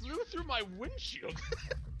 It flew through my windshield.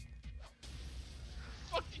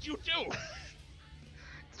 What did you do?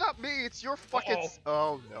 It's not me. It's your fucking.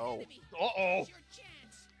 Oh no. Uh-oh. Here's your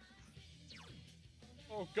chance.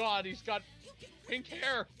 Oh god, he's got pink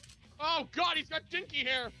hair. Oh god, he's got dinky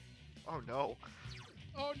hair. Oh no.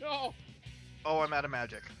 Oh no. Oh, I'm out of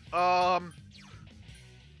magic. Out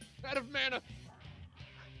of mana.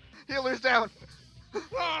 Healer's down.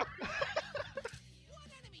 Ah!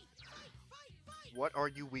 One enemy. Fight. What are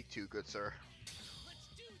you weak to, good sir? Let's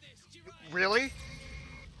do this, Jiraiya. Really?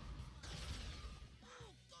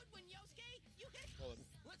 Oh, good one, Yosuke. You hit. Hold on.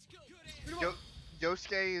 Let's go. Good aim.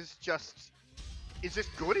 Yosuke is just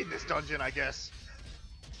good in this dungeon, I guess.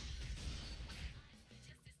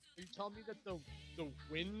 Are you telling me that the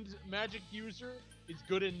wind magic user is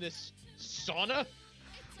good in this sauna?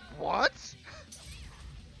 What?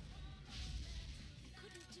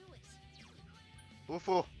 Couldn't do it.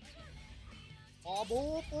 Boofo.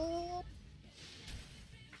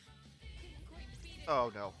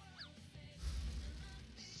 Oh no.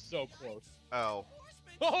 So close. Oh.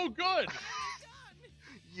 Oh, good!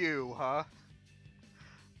 You, huh?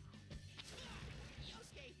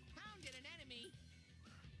 Yosuke pounded an enemy.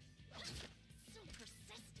 So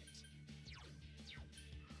persistent.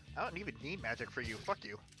 I don't even need magic for you. Fuck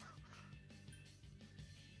you.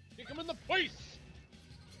 Kick him in the face!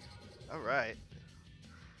 Alright.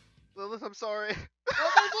 Lilith, I'm sorry.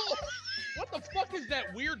 What the fuck is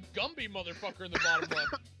that weird Gumby motherfucker in the bottom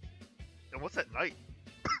left? And what's that knight?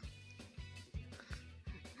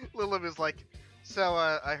 Lilith is like, so,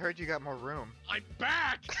 I heard you got more room. I'm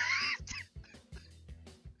back!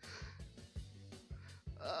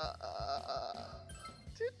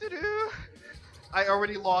 Doo-doo-doo. I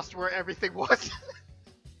already lost where everything was.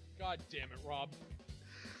 God damn it, Rob.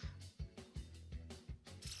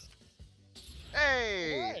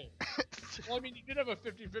 Hey! Hey. Well, I mean, you did have a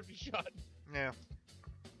 50-50 shot. Yeah.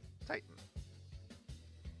 Titan.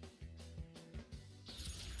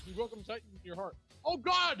 You welcome Titan to your heart. Oh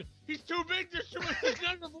god! He's too big! There's too much!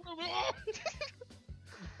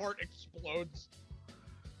 Heart explodes.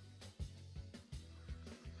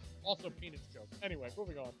 Also, penis joke. Anyway,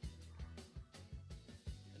 moving on.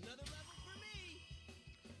 Another level for me.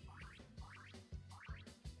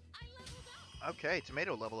 I leveled up. Okay,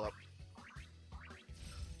 tomato level up.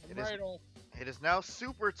 It is- Tomato. It is now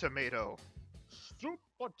Super Tomato.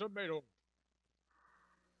 Super tomato.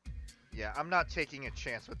 Yeah, I'm not taking a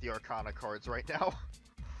chance with the Arcana cards right now.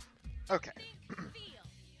 Okay. Think, feel.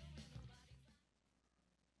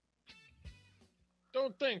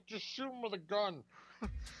 Don't think, just shoot him with a gun.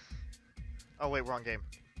 Oh wait, wrong game.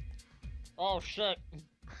 Oh shit.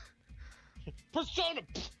 Persona!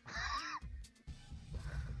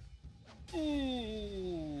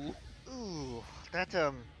 Ooh. Ooh,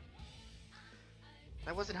 that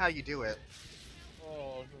wasn't how you do it.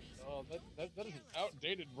 Oh, no, that is an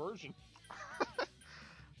outdated version. Okay,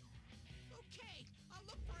 I'll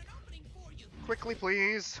look for an opening for you. Quickly,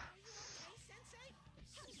 please. Hey, Sensei,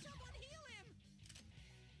 help someone heal him.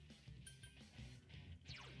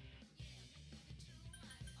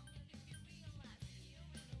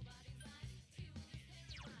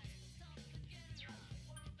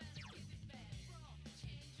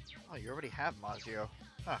 Oh, you already have Mazio.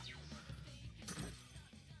 Huh.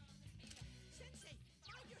 Sensei,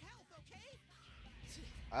 find your health, okay?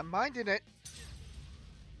 I'm minding it.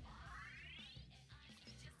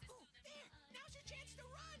 Oh, there! Now's your chance to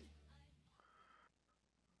run.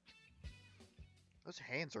 Those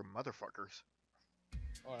hands are motherfuckers.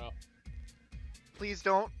 Oh no. Please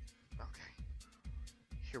don't. Okay.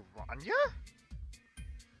 Hiranya?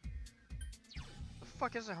 The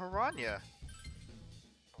fuck is a Hiranya?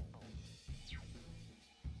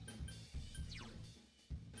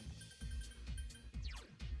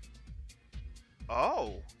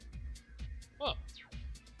 Oh. Huh.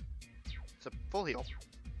 It's a full heal.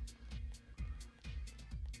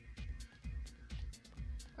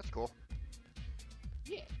 That's cool.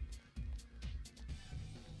 Yeah.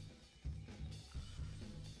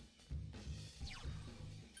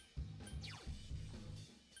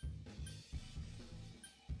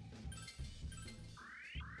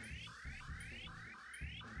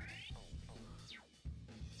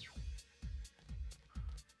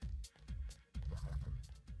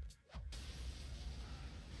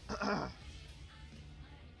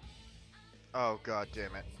 Oh god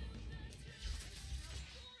damn it.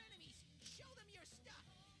 More enemies. Show them your stuff.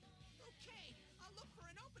 Okay, I'll look for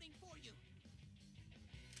an opening for you.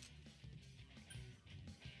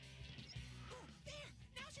 Oh, there!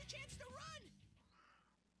 Now's your chance to run.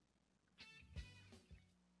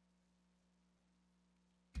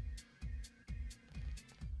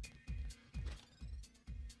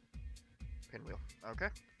 Pinwheel. Okay.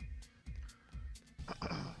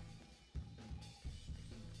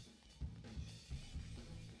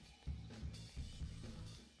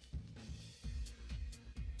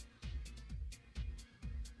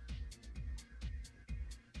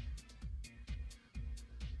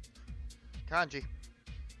 Kanji.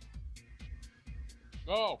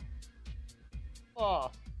 Oh.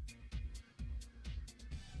 Ah.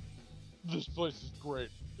 This place is great.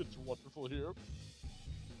 It's wonderful here.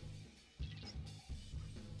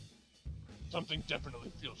 Something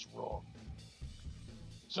definitely feels wrong.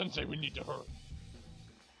 Sensei, we need to hurry.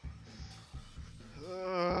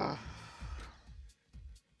 Ugh.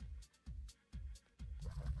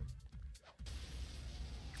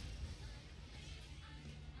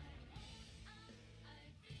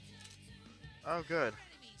 Oh, good.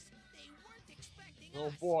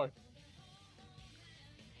 Oh boy.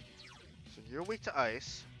 So you're weak to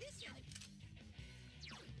ice.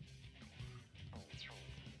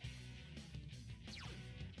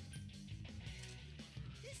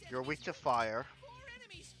 You're weak to fire.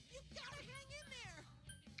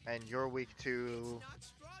 And you're weak to...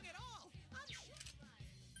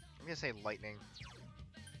 I'm gonna say lightning.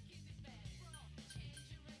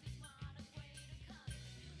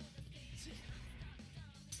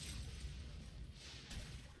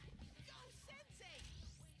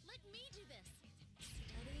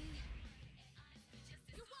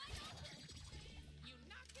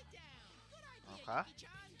 Okay.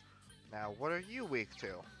 Now, what are you weak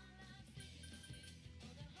to?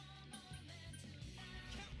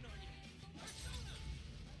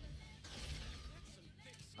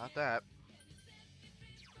 Not that.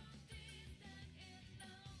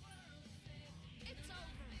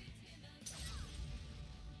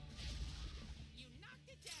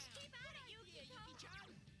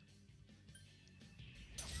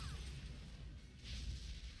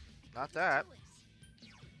 Not that.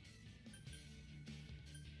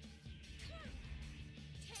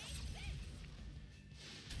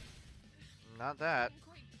 Not that.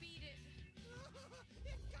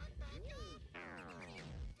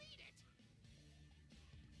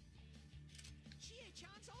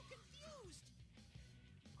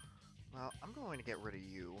 Well, I'm going to get rid of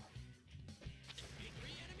you.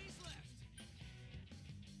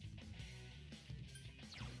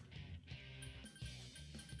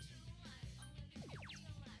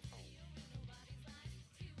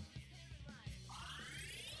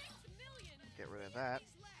 Get rid of that.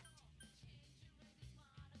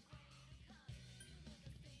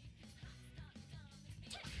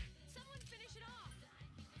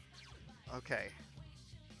 Okay.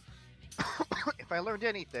 If I learned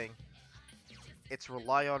anything, it's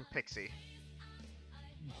rely on Pixie.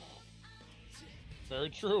 Very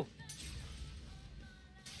true.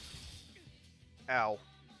 Ow.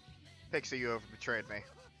 Pixie, you have betrayed me.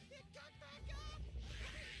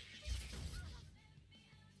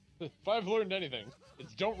 If I've learned anything,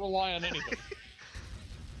 it's don't rely on anything.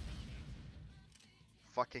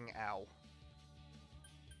 Fucking ow.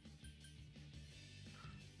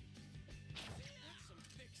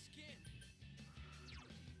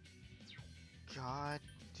 God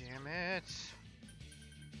damn it.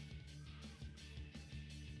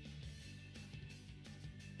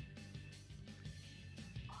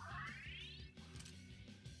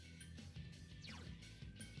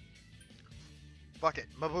 Fuck it,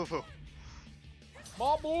 Mabufu.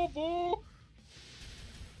 Mabufu!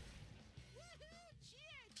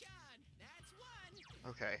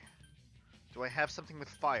 Okay. Do I have something with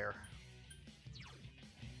fire?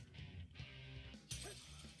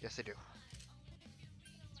 Yes, I do.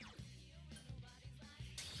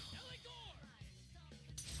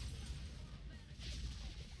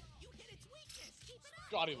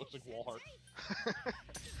 God, he looks like Walhart.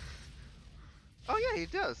 Oh yeah, he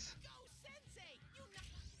does.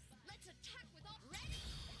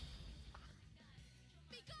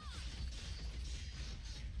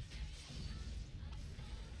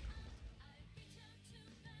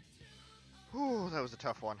 Whew, that was a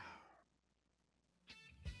tough one.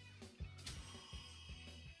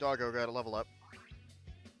 Doggo got a level up.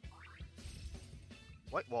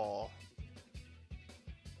 White wall.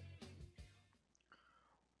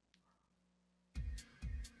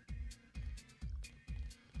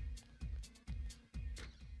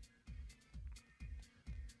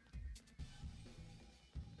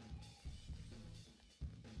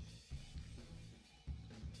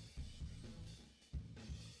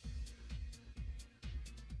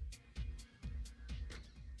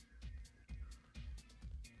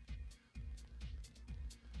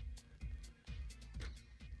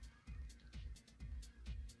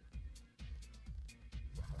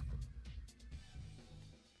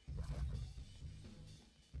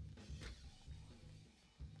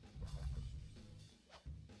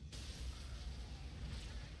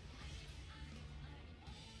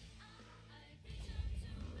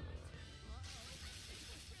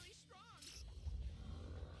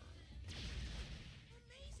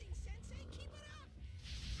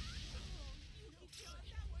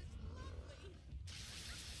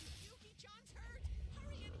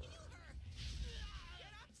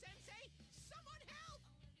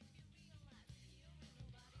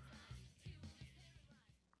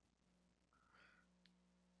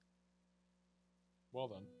 Well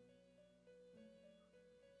then.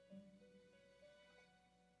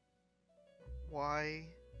 Why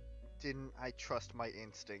didn't I trust my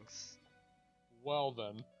instincts? Well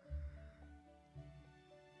then.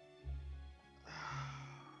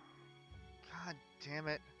 God damn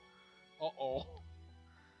it. Uh-oh.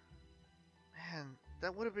 Man,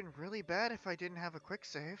 that would have been really bad if I didn't have a quick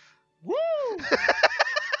save. Woo!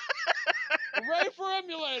 Hooray for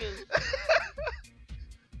emulators!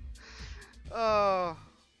 Oh,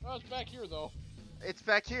 Oh, it's back here, though. it's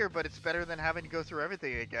back here, but it's better than having to go through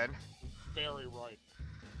everything again. Very right.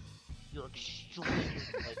 You're extremely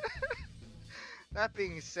right. That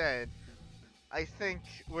being said, I think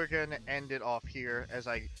we're gonna end it off here as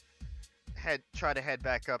I try to head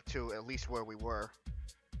back up to at least where we were.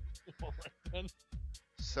 Alright then.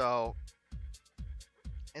 So,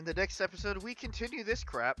 in the next episode, we continue this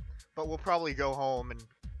crap, but we'll probably go home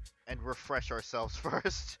and refresh ourselves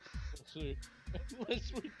first. We'll see.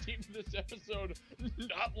 Unless we deem this episode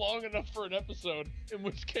not long enough for an episode, in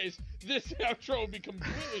which case this outro will be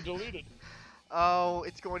completely deleted. Oh,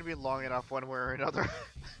 it's going to be long enough one way or another.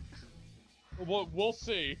 We'll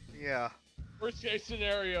see. Yeah. Worst case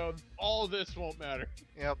scenario, all of this won't matter.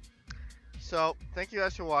 Yep. So, thank you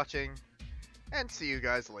guys for watching, and see you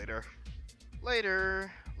guys later. Later.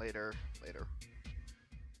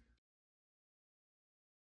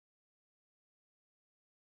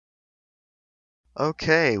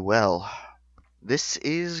 Okay, well, this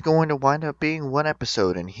is going to wind up being one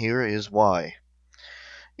episode, and here is why.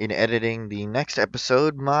 In editing the next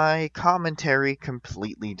episode, my commentary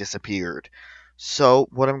completely disappeared. So,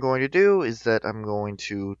 what I'm going to do is that I'm going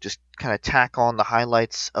to just kind of tack on the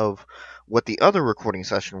highlights of what the other recording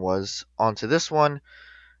session was onto this one,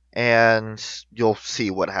 and you'll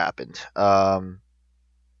see what happened.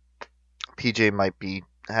 PJ might be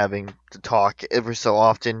having to talk every so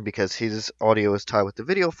often because his audio is tied with the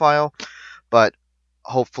video file, but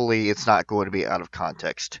hopefully it's not going to be out of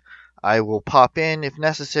context. I will pop in if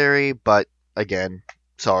necessary, but again,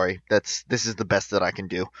 sorry, this is the best that I can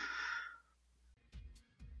do.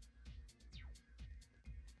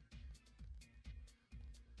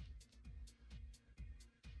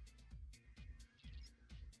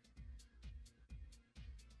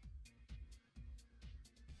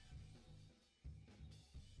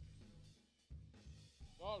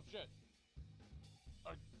 Oh shit.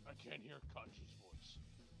 I can't hear Kanji's voice.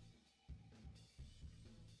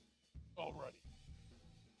 Alrighty.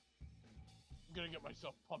 I'm gonna get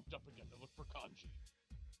myself pumped up again to look for Kanji.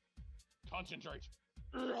 Concentrate.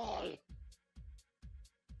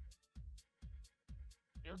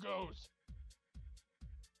 Here goes.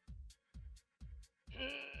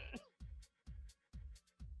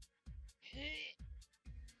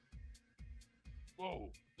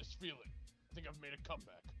 Whoa, this feeling. I think I've made a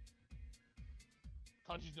comeback.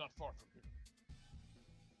 Kanji's not far from here.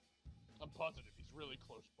 I'm positive he's really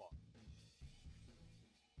close by.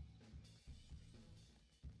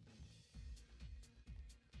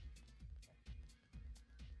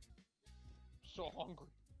 So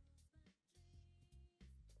hungry.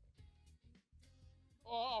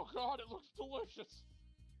 Oh god, it looks delicious.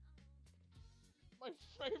 My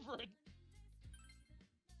favorite.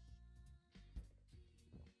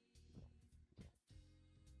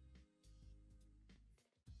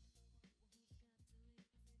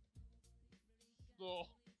 Oh.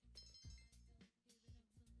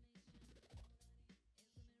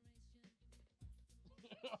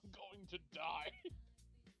 I'm going to die.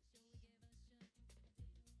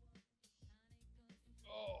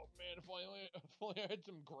 Oh man, if I only had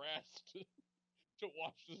some grass to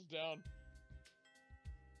wash this down.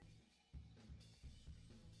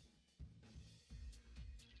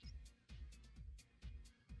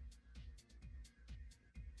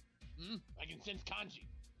 I can sense Kanji.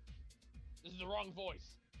 This is the wrong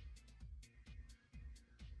voice.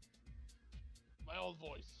 My old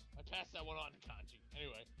voice. I passed that one on to Kanji.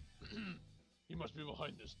 Anyway, he must be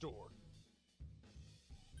behind this door.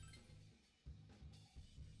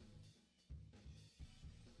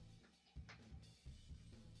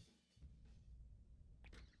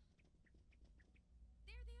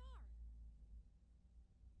 There they are.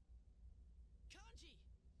 Kanji.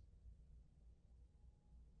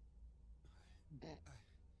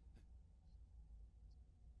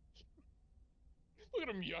 Look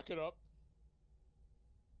at him yuck it up.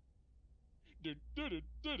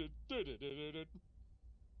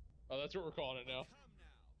 Oh, that's what we're calling it now. Come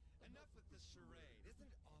now. Enough with this charade. Isn't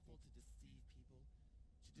it awful to deceive people?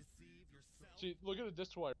 To deceive yourself? See, look at it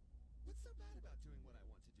this way. What's so bad about doing what I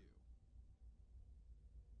want to do?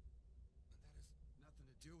 That has nothing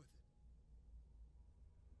to do with it.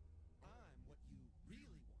 I'm what you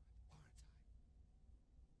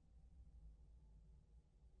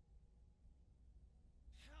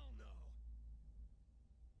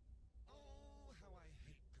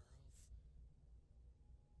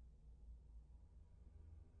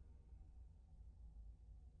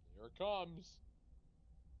Here it comes.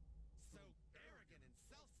 So arrogant and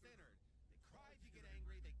self-centered. They cry if you get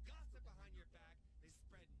angry, they gossip behind your back, they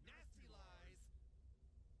spread nasty lies.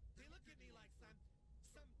 They look at me like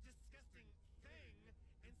some disgusting thing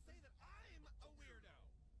and say that I'm a weirdo.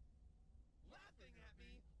 Laughing at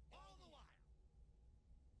me all the while.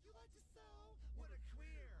 You like to sew? What a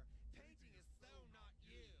queer. Painting is so not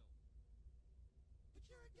you. But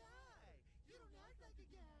you're a guy. You don't act like a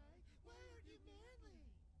guy. Why aren't you manly?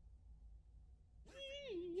 What does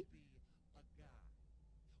it mean to be a guy?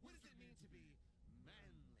 What does it mean to be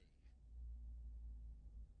manly?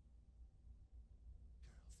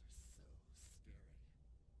 Girls are so scary.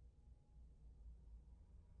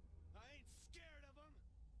 I ain't scared of them.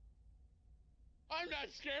 I'm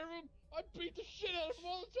not scared of him. I beat the shit out of him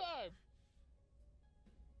all the time.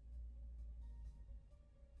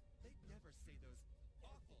 They'd never say those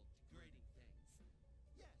awful, degrading things.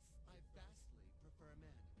 Yes, I vastly prefer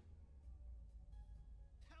men.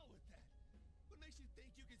 Hell with that. What makes you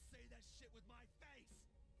think you can say that shit with my face?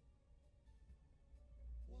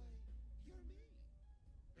 Why, you're me.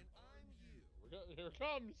 And I'm you. Here it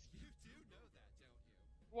comes. You do know that, don't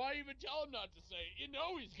you? Why even tell him not to say it? You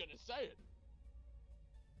know he's gonna say it.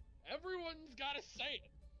 Everyone's gotta say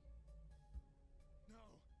it. No.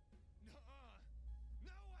 Nuh-uh.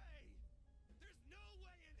 No way. There's no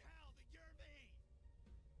way in hell that you're me.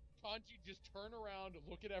 Kanji, just turn around,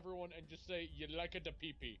 look at everyone, and just say, you like it to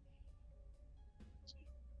pee-pee.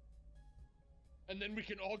 And then we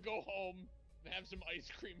can all go home and have some ice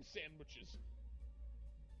cream sandwiches.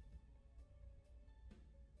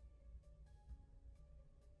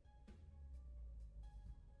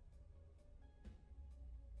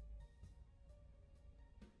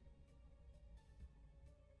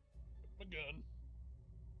 My gun.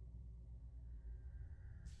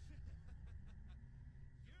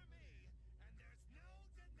 You're me, and there's no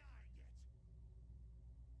denying it.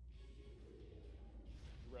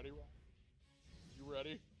 You ready, Rob? You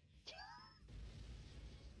ready?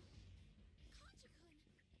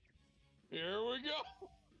 Here we go!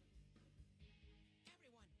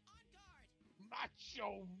 Everyone, on guard!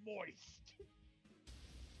 Macho moist!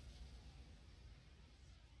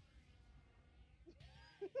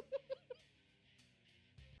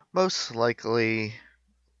 Most likely,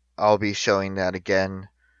 I'll be showing that again,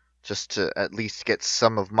 just to at least get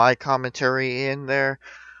some of my commentary in there.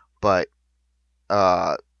 But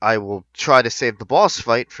I will try to save the boss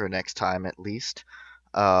fight for next time at least.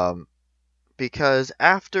 Because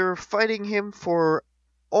after fighting him for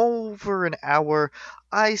over an hour,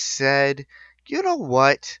 I said, you know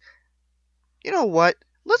what? You know what?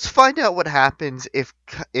 Let's find out what happens if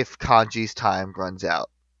Kanji's time runs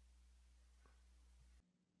out.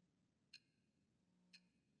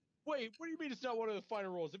 Wait, what do you mean it's not one of the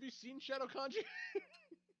final roles? Have you seen Shadow Kanji?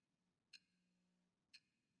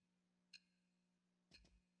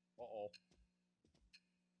 Uh-oh.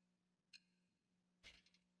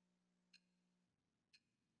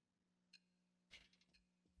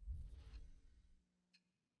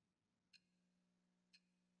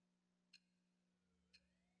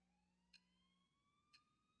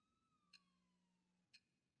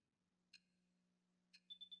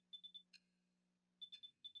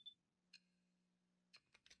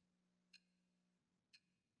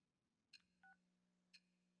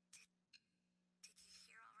 Did you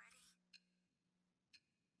hear already?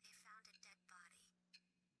 They found a dead body.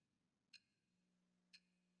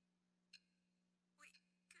 We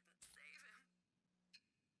couldn't save him.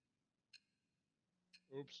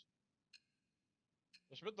 Oops.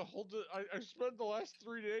 I spent the whole I spent the last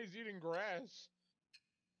 3 days eating grass.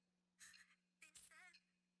 They said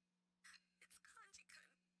it's Kanji-kun.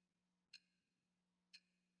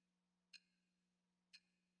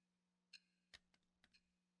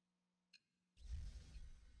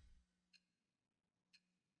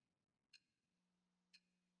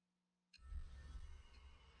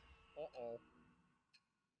 Uh-oh.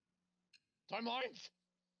 Timelines!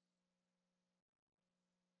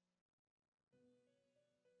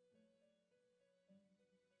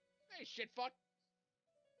 Hey, shitfuck!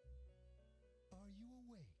 Are you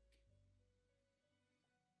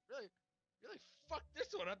awake? Really fucked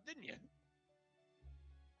this one up, didn't you?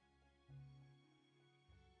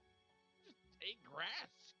 Just ate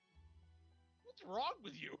grass. What's wrong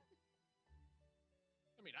with you?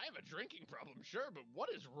 I mean, I have a drinking problem, sure, but what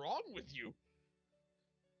is wrong with you?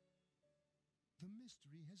 The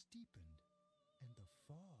mystery has deepened, and the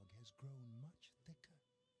fog has grown much thicker.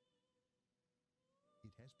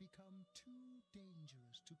 It has become too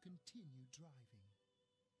dangerous to continue driving.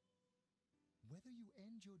 Whether you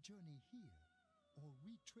end your journey here or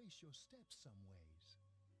retrace your steps some ways,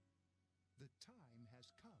 The time has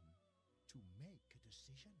come to make a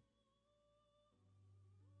decision.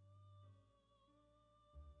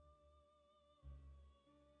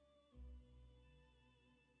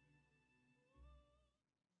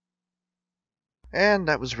 And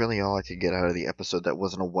that was really all I could get out of the episode that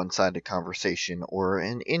wasn't a one-sided conversation or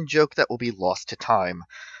an in-joke that will be lost to time.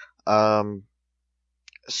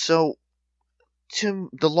 So,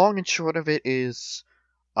 the long and short of it is,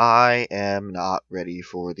 I am not ready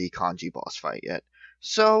for the Kanji boss fight yet.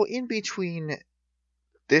 So, in between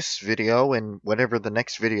this video and whatever the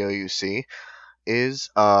next video you see is,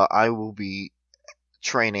 I will be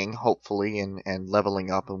training, hopefully, and leveling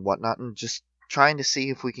up and whatnot, and just trying to see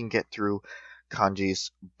if we can get through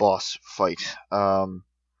Kanji's boss fight.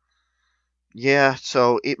 Yeah,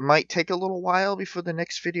 so it might take a little while before the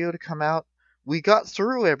next video to come out. We got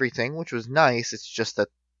through everything, which was nice. It's just that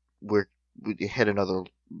we hit another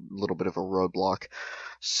little bit of a roadblock.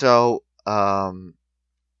 So, I'm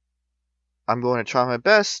going to try my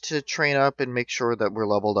best to train up and make sure that we're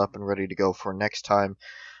leveled up and ready to go for next time.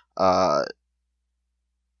 But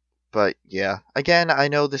yeah, again, I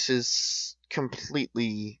know this is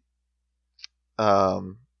completely,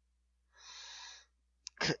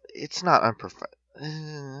 it's not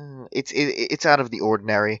it's out of the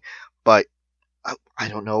ordinary, but I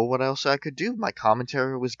don't know what else I could do. My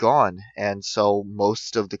commentary was gone, and so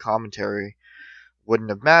most of the commentary wouldn't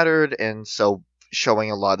have mattered, and so showing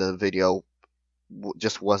a lot of the video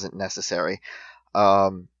just wasn't necessary.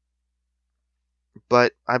 But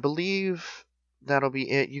I believe that'll be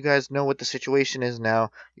it. You guys know what the situation is now.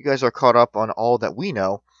 You guys are caught up on all that we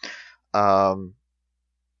know.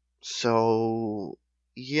 So,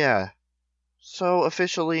 yeah. So,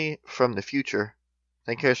 officially, from the future,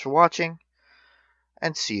 thank you guys for watching,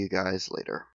 and see you guys later.